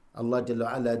 Allah Jalla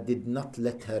wa Ala did not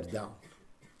let her down.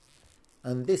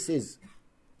 And this is,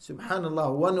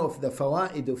 subhanallah, one of the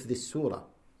fawaid of this surah.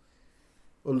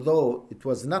 Although it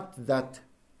was not that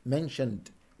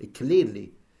mentioned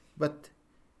clearly, but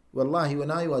wallahi,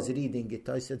 when I was reading it,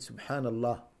 I said,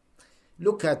 subhanallah,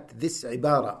 look at this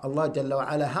ibara, Allah Jalla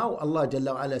wa Ala, how Allah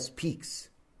Jalla wa Ala speaks.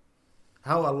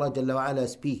 How Allah Jalla wa Ala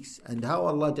speaks and how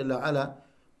Allah Jalla wa Ala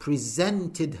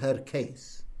presented her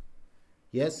case.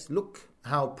 Yes, look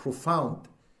how profound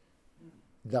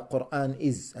the Quran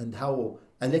is and how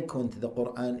eloquent the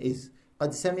Quran is. قَدْ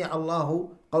سَمِعَ اللَّهُ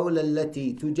قَوْلَ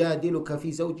الَّتِي تُجَادِلُكَ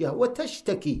فِي زَوْجِهَا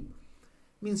وَتَشْتَكِي.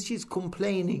 Means she's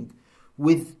complaining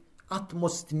with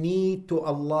utmost need to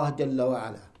Allah Jalla wa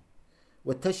Ala.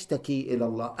 وَتَشْتَكِي إِلَى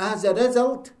اللَّهِ. As a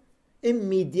result,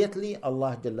 immediately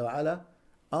Allah Jalla wa Ala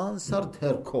answered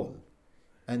her call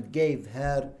and gave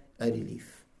her a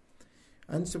relief.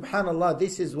 And subhanallah,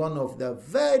 this is one of the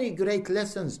very great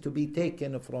lessons to be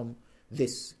taken from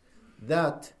this,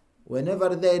 that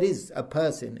whenever there is a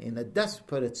person in a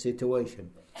desperate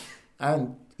situation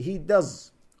and he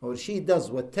does or she does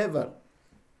whatever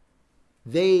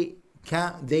they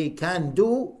can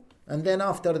do, and then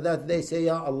after that they say,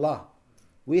 Ya Allah,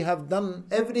 we have done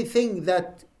everything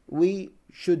that we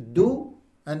should do,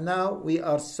 and now we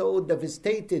are so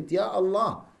devastated. Ya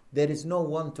Allah, there is no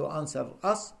one to answer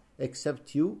us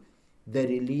except you. The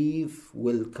relief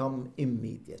will come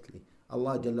immediately.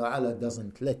 Allah Jalla wa Ala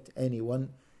doesn't let anyone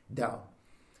down.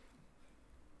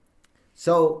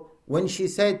 So when she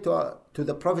said to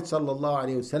the Prophet sallallahu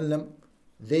alaihi wasallam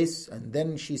this, and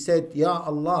then she said, Ya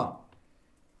Allah,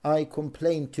 I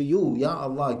complain to you, Ya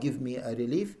Allah, give me a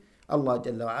relief. Allah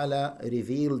Jalla wa Ala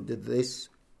revealed this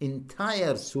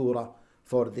entire surah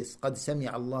for this. قَدْ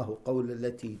سَمِعَ اللَّهُ قَوْلَ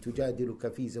الَّتِي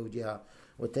تُجَادِلُكَ فِي زَوْجِهَا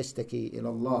وَتَشْتَكِي إِلَى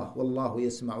اللَّهِ وَاللَّهُ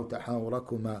يَسْمَعُ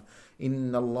تَحَاوُرَكُمَا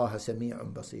إِنَّ اللَّهَ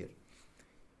سَمِيعٌ بَصِيرٌ.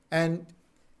 And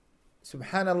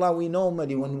subhanallah, we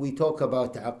normally, when we talk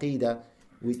about aqeedah,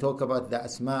 we talk about the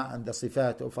asma and the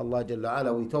sifat of Allah Jalla wa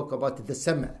Ala, we talk about the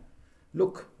sam'.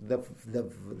 Look,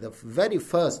 the very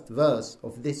first verse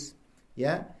of this,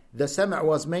 yeah, the sam'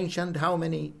 was mentioned how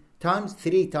many times?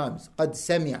 3 times. قَدْ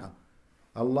سَمِعَ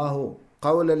اللَّهُ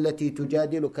قَوْلَ الَّتِي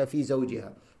تُجَادِلُكَ فِي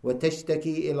زَوْجِهَا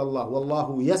وَتَشْتَكِي إِلَى اللَّهِ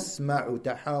وَاللَّهُ يَسْمَعُ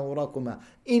تَحَاوُرَكُمَا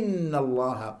إِنَّ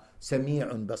اللَّهَ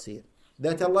سَمِيعٌ بَصِيرٌ.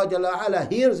 That Allah Jalla wa Ala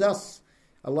hears us.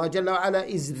 Allah Jalla wa Ala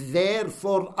is there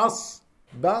for us.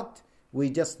 But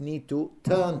we just need to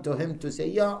turn to Him to say,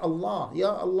 Ya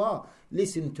Allah,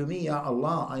 listen to me, Ya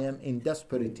Allah, I am in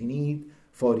desperate need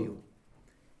for you.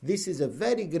 This is a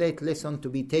very great lesson to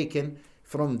be taken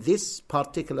from this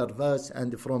particular verse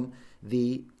and from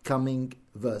the coming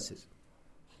verses.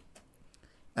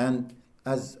 And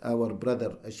as our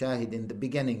brother Shahid in the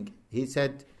beginning, he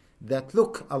said that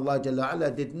look, Allah Jalla wa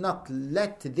Ala did not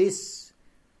let this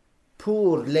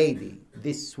poor lady,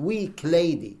 this weak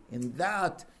lady in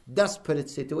that desperate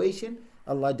situation,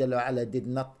 Allah Jalla wa Ala did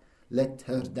not let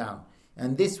her down.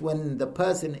 And this, when the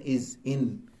person is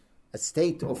in a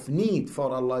state of need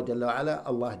for Allah Jalla wa Ala,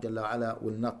 Allah Jalla wa Ala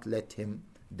will not let him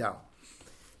down.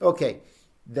 Okay,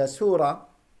 the surah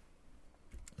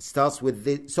starts with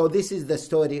this. So this is the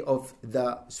story of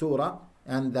the surah,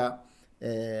 and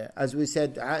as we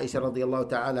said, Aisha radiallahu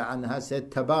ta'ala anha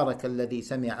said, تبارك الذي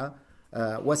سمع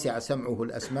وسع سمعه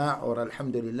الأسماع, or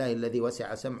الحمد لله الذي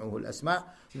وسع سمعه الأسماع.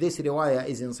 This riwayah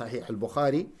is in Sahih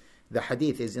al-Bukhari. The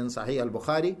hadith is in Sahih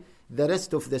al-Bukhari. The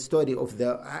rest of the story of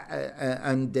the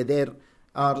and there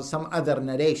are some other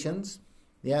narrations,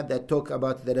 that talk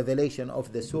about the revelation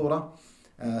of the surah,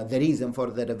 the reason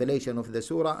for the revelation of the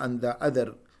surah, and the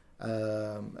other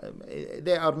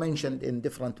they are mentioned in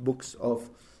different books of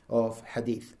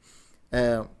hadith.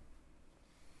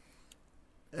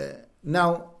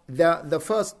 Now the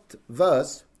first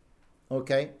verse,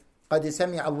 okay, قد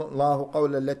سمع الله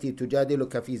قول التي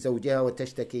تجادلك في زوجها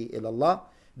وتشتكي إلى الله.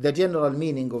 The general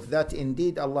meaning of that,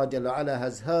 indeed Allah Jalla Ala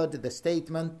has heard the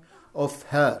statement of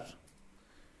her.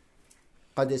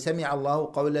 قد سمع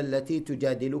الله قول التي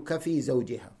تجادلك في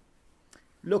زوجها.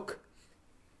 Look,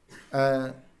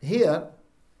 here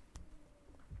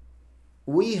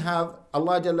we have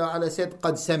Allah Jalla Ala said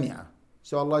قد سمع.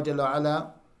 So Allah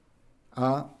Jalla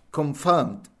Ala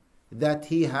confirmed that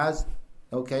He has.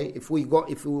 Okay, if we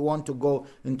want to go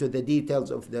into the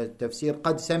details of the tafsir,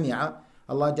 قد سمع,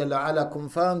 Allah Jalla Ala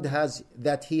confirmed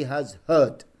that He has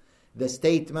heard the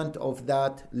statement of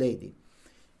that lady.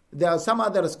 There are some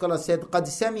other scholars said قد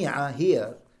سمع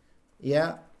here.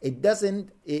 It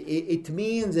doesn't. It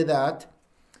means that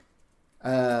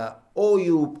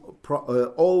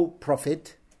O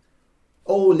prophet,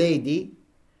 O lady,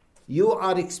 you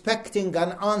are expecting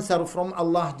an answer from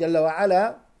Allah Jalla wa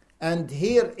Ala, and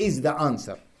here is the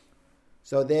answer.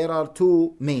 So there are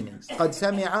two meanings. قد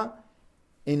سمع,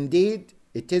 indeed,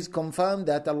 it is confirmed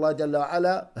that Allah Jalla wa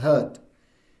Ala heard.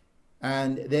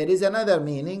 And there is another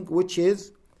meaning, which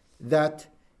is that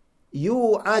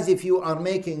you, as if you are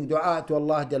making dua to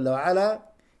Allah Jalla wa Ala,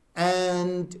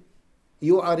 and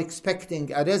you are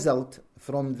expecting a result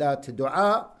from that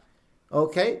dua,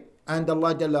 okay? And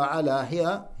Allah Jalla wa Ala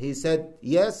here, He said,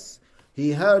 yes,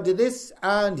 He heard this,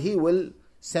 and He will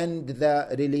send the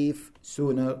relief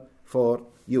sooner for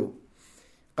you.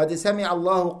 قد سمع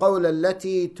الله قول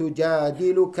التي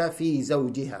تجادلك في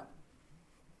زوجها.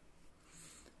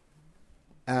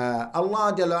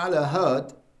 Allah Jalla wa Ala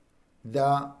heard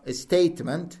the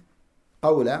statement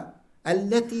قول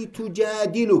التي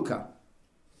تجادلك,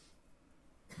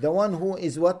 the one who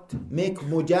is what? Make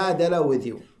mujadala with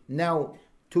you. Now,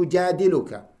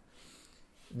 تجادلك.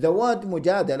 The word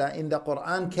mujadala in the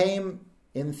Quran came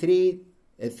in three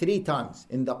times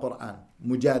in the Quran.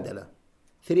 Mujadala.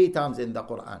 3 times in the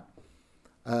Quran.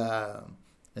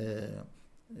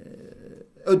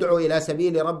 ادعو إلى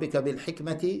سبيل ربك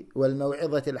بالحكمة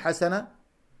والموعظة الحسنة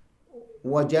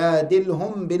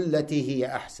وجادلهم بالتي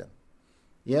هي أحسن.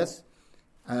 Yes.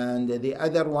 And the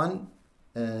other one,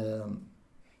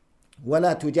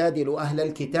 ولا تجادل أهل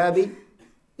الكتاب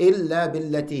إلا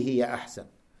بالتي هي أحسن.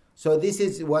 So this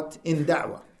is what in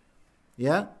da'wah.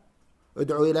 Yeah.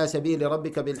 ادعو إلى سبيل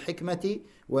ربك بالحكمة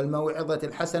والموعظة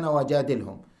الحسنة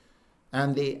وجادلهم.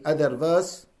 And the other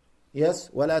verse, yes,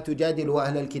 ولا تجادلوا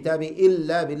أهل الكتاب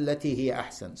إلا بالتي هي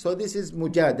أحسن. So this is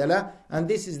mujadala, and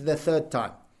this is the third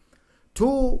time.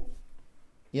 2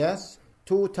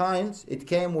 times it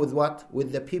came with what?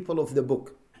 With the people of the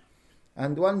book.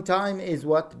 And 1 time is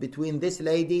what? Between this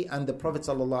lady and the Prophet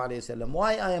sallallahu alaihi wasallam.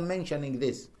 Why I am mentioning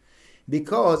this?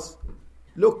 Because,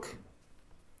 look,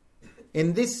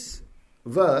 in this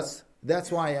verse,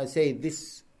 that's why I say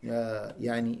this,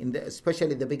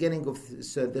 especially the beginning of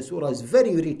the surah is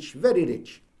very rich, very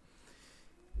rich.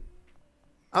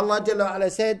 Allah Jalla wa Ala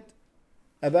said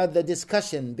about the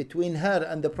discussion between her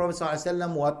and the Prophet sallallahu alaihi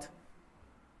wasallam, what?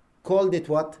 Called it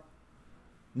what?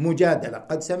 Mujadala.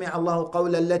 قد سمع الله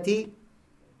قول التي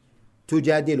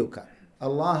تجادلك.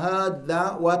 Allah heard the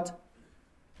what?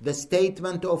 The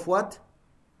statement of what?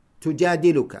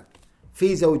 تجادلك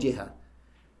في زوجها.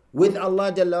 With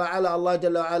Allah Jalla wa Ala, Allah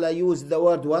Jalla wa Ala used the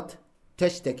word what?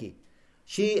 تشتكي.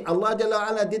 Allah Jalla wa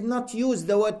Ala did not use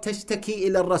the word تشتكي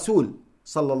إلى الرسول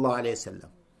صلى الله عليه وسلم.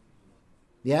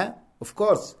 Yeah, of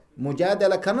course,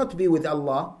 mujadala cannot be with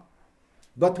Allah.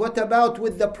 But what about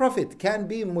with the Prophet? Can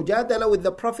be mujadala with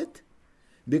the Prophet?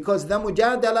 Because the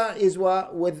mujadala is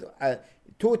with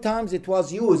 2 times it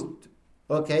was used.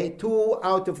 Okay, 2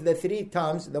 out of the 3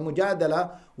 times the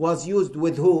mujadala was used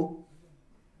with who?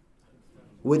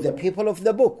 With the people of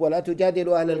the book. ولا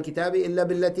تجادلوا أهل الكتاب إلا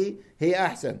بالتي هي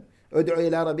أحسن. ادعو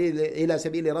إلى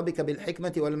سبيل ربك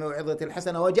بالحكمة والموعظة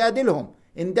الحسنة وجادلهم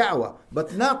in da'wah.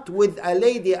 But not with a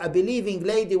lady, a believing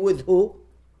lady, with who?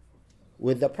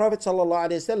 With the Prophet sallallahu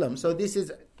alaihi wasallam. So this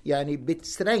is a bit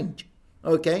strange.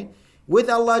 Okay, with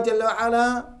Allah Jalla wa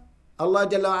Ala, Allah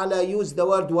Jalla wa Ala used the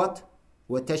word what?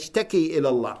 وتشتكي إلى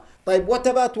الله. طيب, what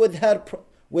about with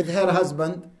her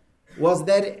husband? Was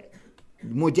there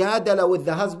mujadala with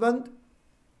the husband?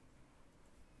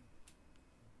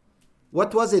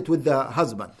 What was it with the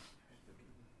husband?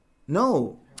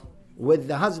 No, with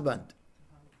the husband.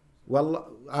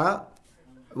 وَتَشْتَكِي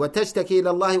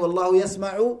إِلَى اللَّهِ وَاللَّهُ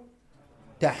يَسْمَعُ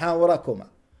تَحَاوُرَكُمَا.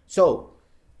 So,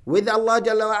 with Allah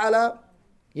Jalla wa Ala,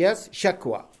 yes,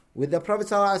 shakwa. With the Prophet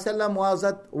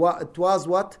ﷺ it was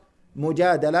what?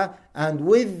 Mujādilah. And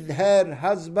with her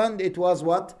husband it was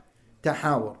what?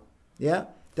 Tahawur. Yeah?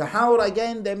 Tahawur,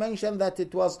 again they mentioned that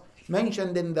it was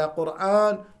mentioned in the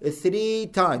Quran 3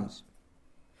 times.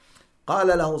 قال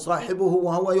له صاحبه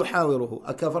وهو يحاوره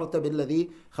أكفرت بالذي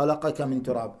خلقك من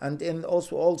تراب. And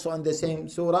also in the same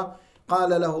surah قال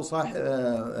له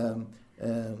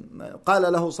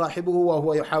صاحبه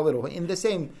وهو يحاوره. In the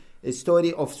same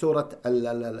story of Surah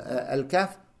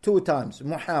Al-Kahf 2 times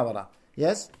محاورة.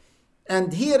 Yes.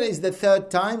 And here is the 3rd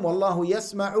time والله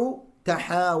يسمع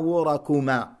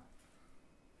تحاوركما.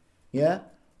 Yeah.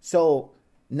 So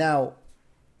now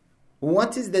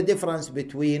what is the difference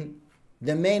between,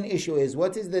 the main issue is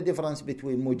what is the difference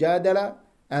between mujadala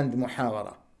and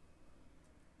muhawara?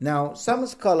 Now some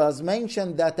scholars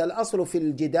mention that al-aslu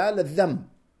fil jidal al-dham.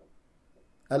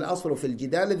 Al-aslu fil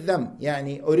jidal al-dham.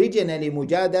 Yani originally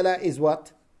mujadala is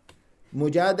what?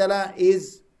 Mujadala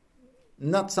is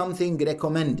not something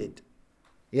recommended.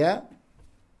 Yeah?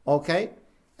 Okay?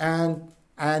 And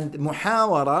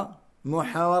muhawara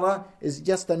is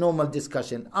just a normal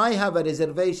discussion. I have a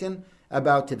reservation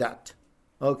about that.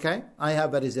 Okay? I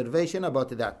have a reservation about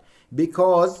that.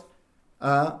 Because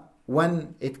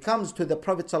when it comes to the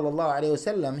Prophet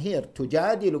ﷺ here,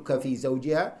 تُجَادِلُكَ فِي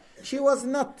زَوْجِهَا, she was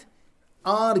not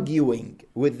arguing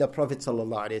with the Prophet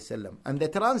ﷺ. And the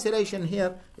translation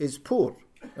here is poor.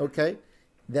 Okay?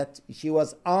 That she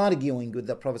was arguing with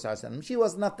the Prophet ﷺ. She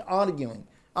was not arguing.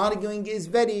 Arguing is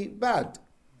very bad.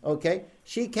 Okay,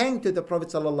 she came to the Prophet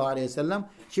ﷺ.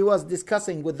 She was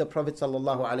discussing with the Prophet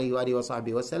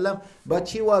ﷺ. But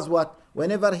she was what?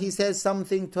 Whenever he says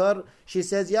something to her, she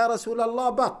says, Ya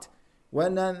Rasulullah, but.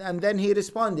 And then he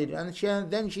responded, and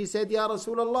then she said, Ya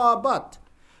Rasulullah, but.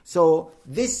 So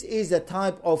this is a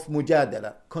type of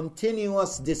mujadala,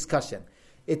 continuous discussion.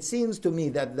 It seems to me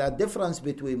that the difference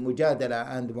between mujadala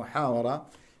and muhawara,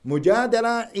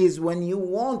 mujadala is when you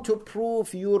want to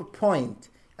prove your point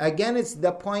against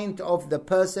the point of the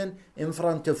person in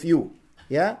front of you.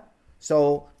 Yeah?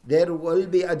 So there will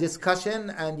be a discussion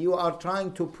and you are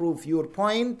trying to prove your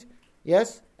point,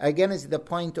 yes, against the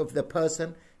point of the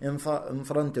person in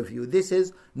front of you. This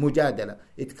is mujadala.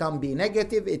 It can be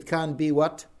negative, it can be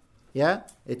what? Yeah?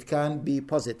 It can be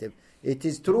positive. It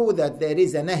is true that there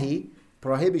is a nahi,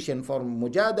 prohibition for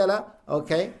mujadala,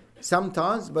 okay,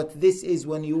 sometimes, but this is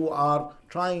when you are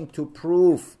trying to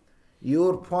prove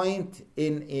your point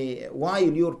while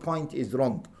your point is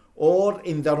wrong or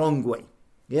in the wrong way.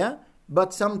 Yeah,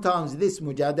 but sometimes this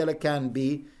mujadala can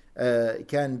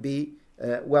be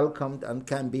welcomed and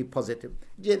can be positive.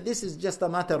 This is just a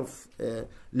matter of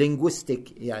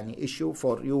linguistic issue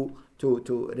for you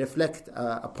to reflect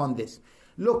upon this.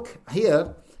 Look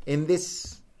here in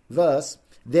this verse,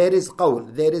 there is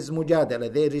qawl, there is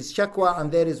mujadala, there is shakwa,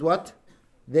 and there is what?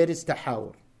 There is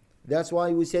tahawur. That's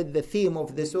why we said the theme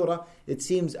of the surah, it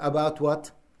seems about what?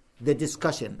 The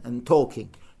discussion and talking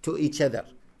to each other.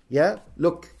 Yeah?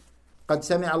 Look. قد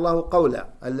سمع الله قولا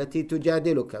التي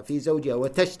تجادلك في زوجها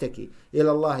وتشتكي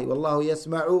إلى الله والله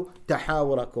يسمع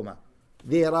تحاوركما.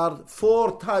 There are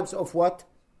 4 types of what?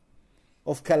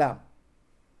 Of kalam.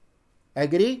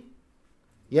 Agree?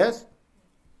 Yes?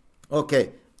 Okay.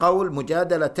 قول,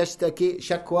 مجادلة, تشتكي,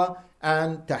 شكوى,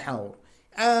 and tahawur.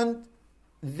 And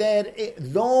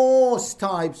those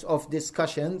types of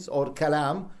discussions or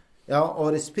kalam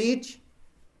or speech,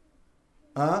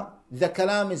 the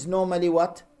kalam is normally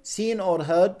what? Seen or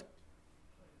heard?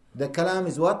 The kalam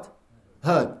is what?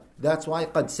 Heard. That's why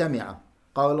قد سمع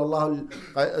قول الله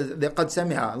قد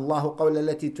سمع الله قول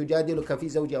التي تجادلك في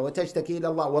زوجها وتشتكي إلى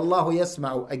الله والله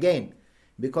يسمع. Again,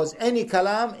 because any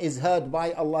kalam is heard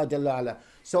by Allah Jalla Ala.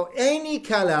 So any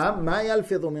kalam ما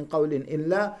يلفظ من قول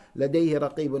إلا لديه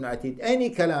رقيب عتيد.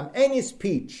 Any kalam, any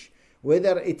speech,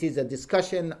 whether it is a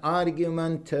discussion,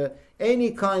 argument,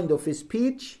 any kind of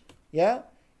speech, yeah,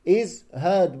 is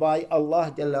heard by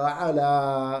Allah Jalla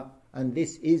Ala. And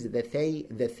this is the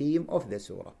theme of the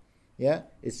surah. Yeah,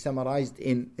 it's summarized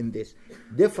in this.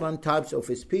 Different types of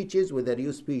speeches, whether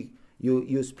you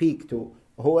speak to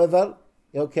whoever,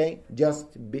 okay,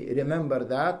 just remember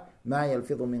that ما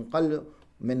يلفظ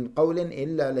من قول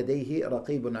إلا لديه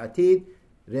رقيب عتيد.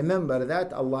 Remember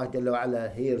that Allah Jalla Ala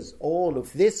hears all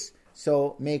of this,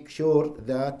 so make sure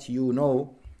that you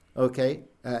know, okay,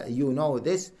 you know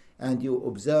this, and you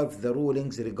observe the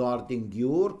rulings regarding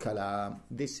your kalam.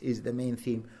 This is the main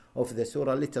theme of the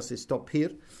surah. Let us stop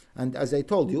here. And as I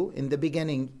told you in the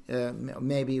beginning,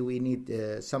 maybe we need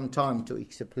some time to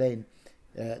explain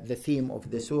the theme of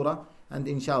the surah. And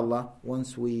inshallah,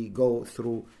 once we go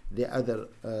through the other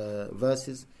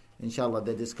verses, inshallah,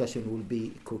 the discussion will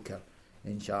be quicker.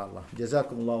 Inshallah.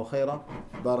 Jazakumullahu khairan.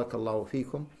 Barakallahu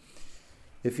feekum.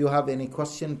 If you have any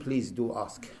question, please do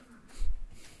ask.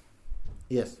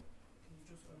 Yes. Can you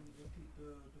just repeat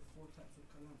the 4 types of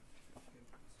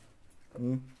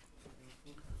kalam?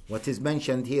 What is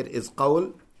mentioned here is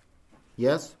qawl.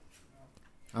 Yes.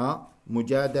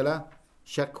 Mujādilah,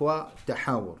 shakwa,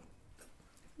 tahawur.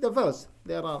 The verse.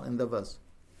 They are in the verse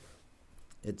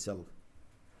itself.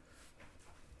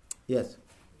 Yes.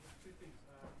 2 things.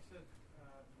 You said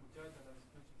Mujādilah is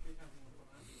mentioned 3 times in the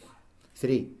Quran.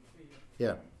 3. Yeah.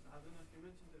 I don't know if you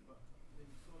mentioned it, but in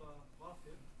Surah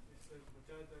Ghafir, it says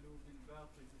Mujādilu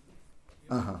bil-bātil.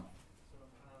 So,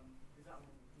 is that one?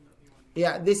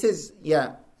 Yeah, this is,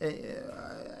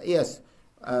 yes.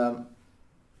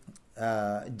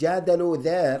 Jadalu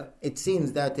there, it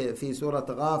seems that في Surah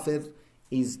Ghafir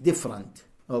is different,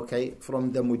 okay,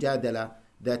 from the Mujādilah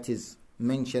that is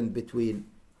mentioned between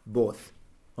both,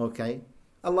 okay.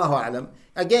 Allahu A'lam.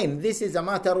 Again, this is a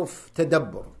matter of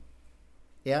tadabbur.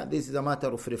 Yeah, this is a matter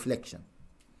of reflection.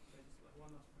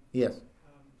 Yes. Do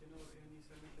you know when you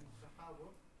mentioned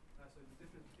tahawur, so the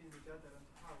difference between Mujādilah and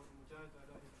tahawur,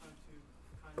 Mujādilah is trying to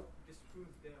kind of disprove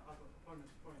their other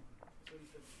opponent's point. So you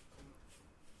said,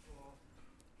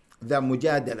 the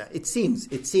Mujādilah, it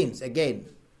seems, again,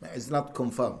 it's not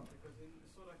confirmed. because in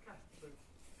Surah Kahf,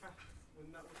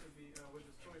 wouldn't that also be with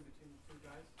the story between the 2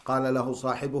 guys? قال له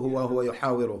صاحبه وهو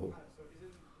يحاوره. So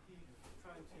isn't he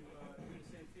trying to do the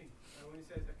same thing? When he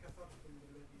says that kafartum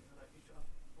billadhi,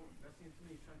 that seems to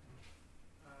me trying to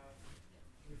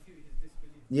refute his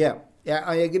disbelief. Yeah,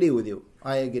 I agree with you.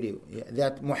 Yeah,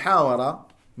 that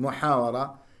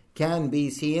muhawara can be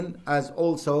seen as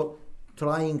also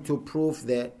trying to prove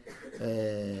the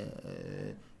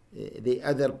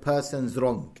other person's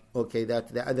wrong. Okay,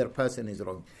 that the other person is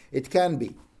wrong. It can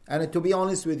be. And to be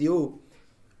honest with you,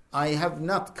 I have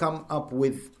not come up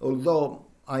with, although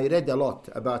I read a lot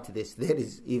about this, there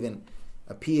is even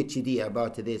a PhD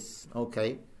about this,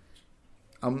 okay.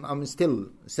 I'm still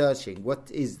searching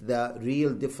what is the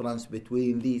real difference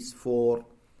between these 4,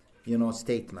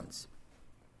 statements.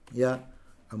 Yeah,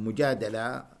 a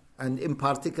Mujādilah, and in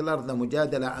particular the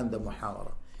Mujādilah and the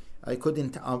Muhawara. I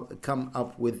couldn't come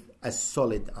up with a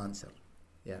solid answer.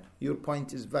 Yeah, your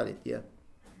point is valid. Yeah,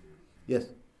 yes. Is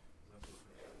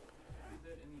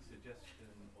there any suggestion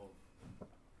of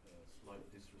slight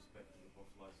disrespect to the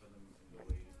Prophet in the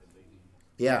way the lady?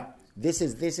 Yeah, this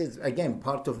is again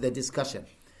part of the discussion,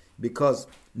 because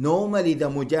normally the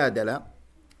Mujādilah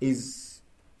is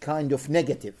kind of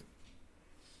negative.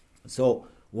 So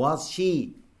was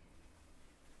she?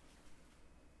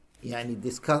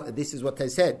 This is what I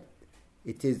said.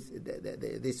 It is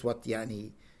this what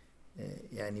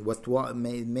what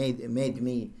made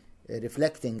me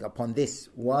reflecting upon this.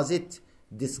 Was it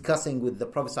discussing with the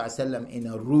Prophet ﷺ in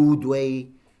a rude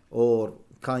way or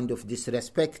kind of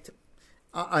disrespect?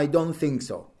 I don't think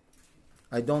so.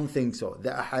 The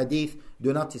ahadith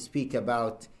do not speak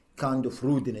about kind of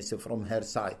rudeness from her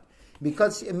side,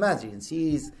 because imagine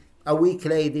she is a weak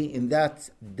lady in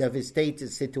that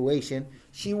devastated situation.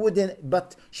 She wouldn't,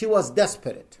 but she was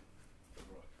desperate.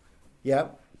 Yeah,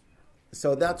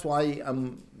 so that's why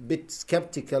I'm a bit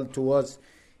skeptical towards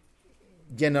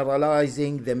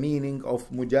generalizing the meaning of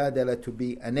Mujādilah to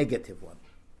be a negative one.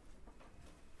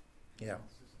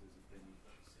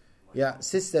 Yeah,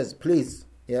 sisters, please.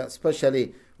 Yeah,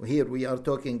 especially here we are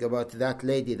talking about that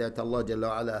lady that Allah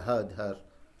Jalla Ala heard her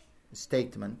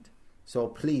statement. So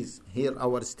please hear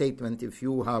our statement. If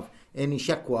you have any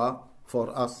shakwa for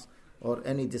us or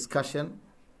any discussion,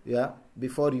 yeah,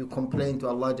 before you complain to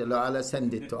Allah Jalla Ala,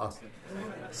 send it to us.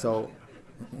 So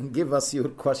give us your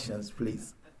questions,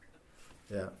 please.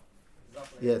 Yeah.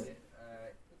 Yes.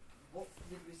 What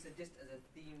did we suggest as a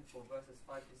theme for verses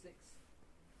 5 to 6?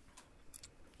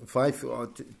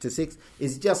 5 to 6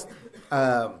 is just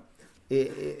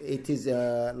it is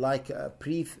like a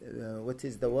what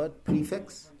is the word?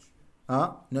 Prefix?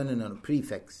 No,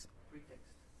 prefix.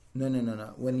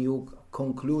 No. When you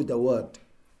conclude a word.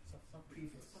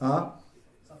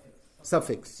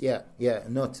 Suffix. Yeah.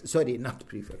 Not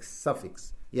prefix.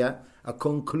 Suffix. Yeah. A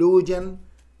conclusion.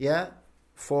 Yeah.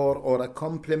 For or a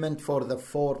complement for the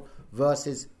 4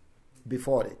 verses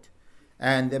before it,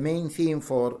 and the main theme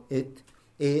for it,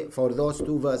 for those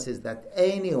 2 verses, that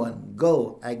anyone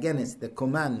go against the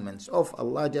commandments of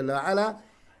Allah Jalla Ala,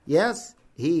 yes,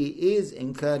 he is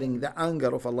incurring the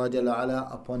anger of Allah Jalla Ala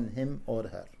upon him or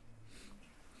her.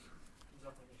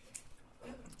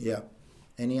 Yeah.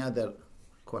 Any other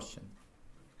question?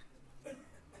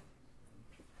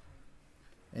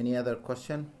 Any other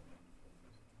question?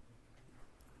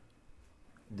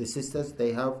 The sisters,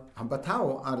 they have, but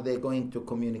how are they going to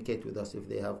communicate with us if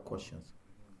they have questions?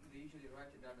 They usually write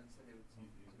it down and send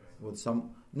it With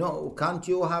some, no, can't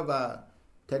you have a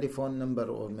telephone number,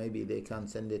 or maybe they can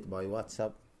send it by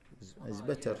WhatsApp? It's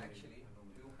better. Yeah, actually,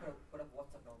 we will put up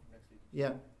WhatsApp now for next week.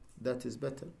 Yeah, that is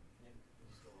better.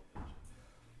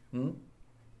 Hmm?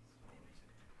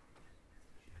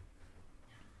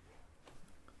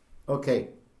 Okay.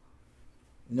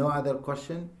 No other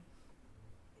question?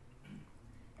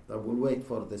 I will wait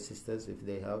for the sisters if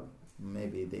they have.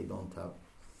 Maybe they don't have.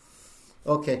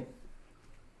 Okay.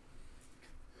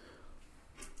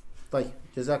 طيب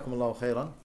جزاكم الله خيرا.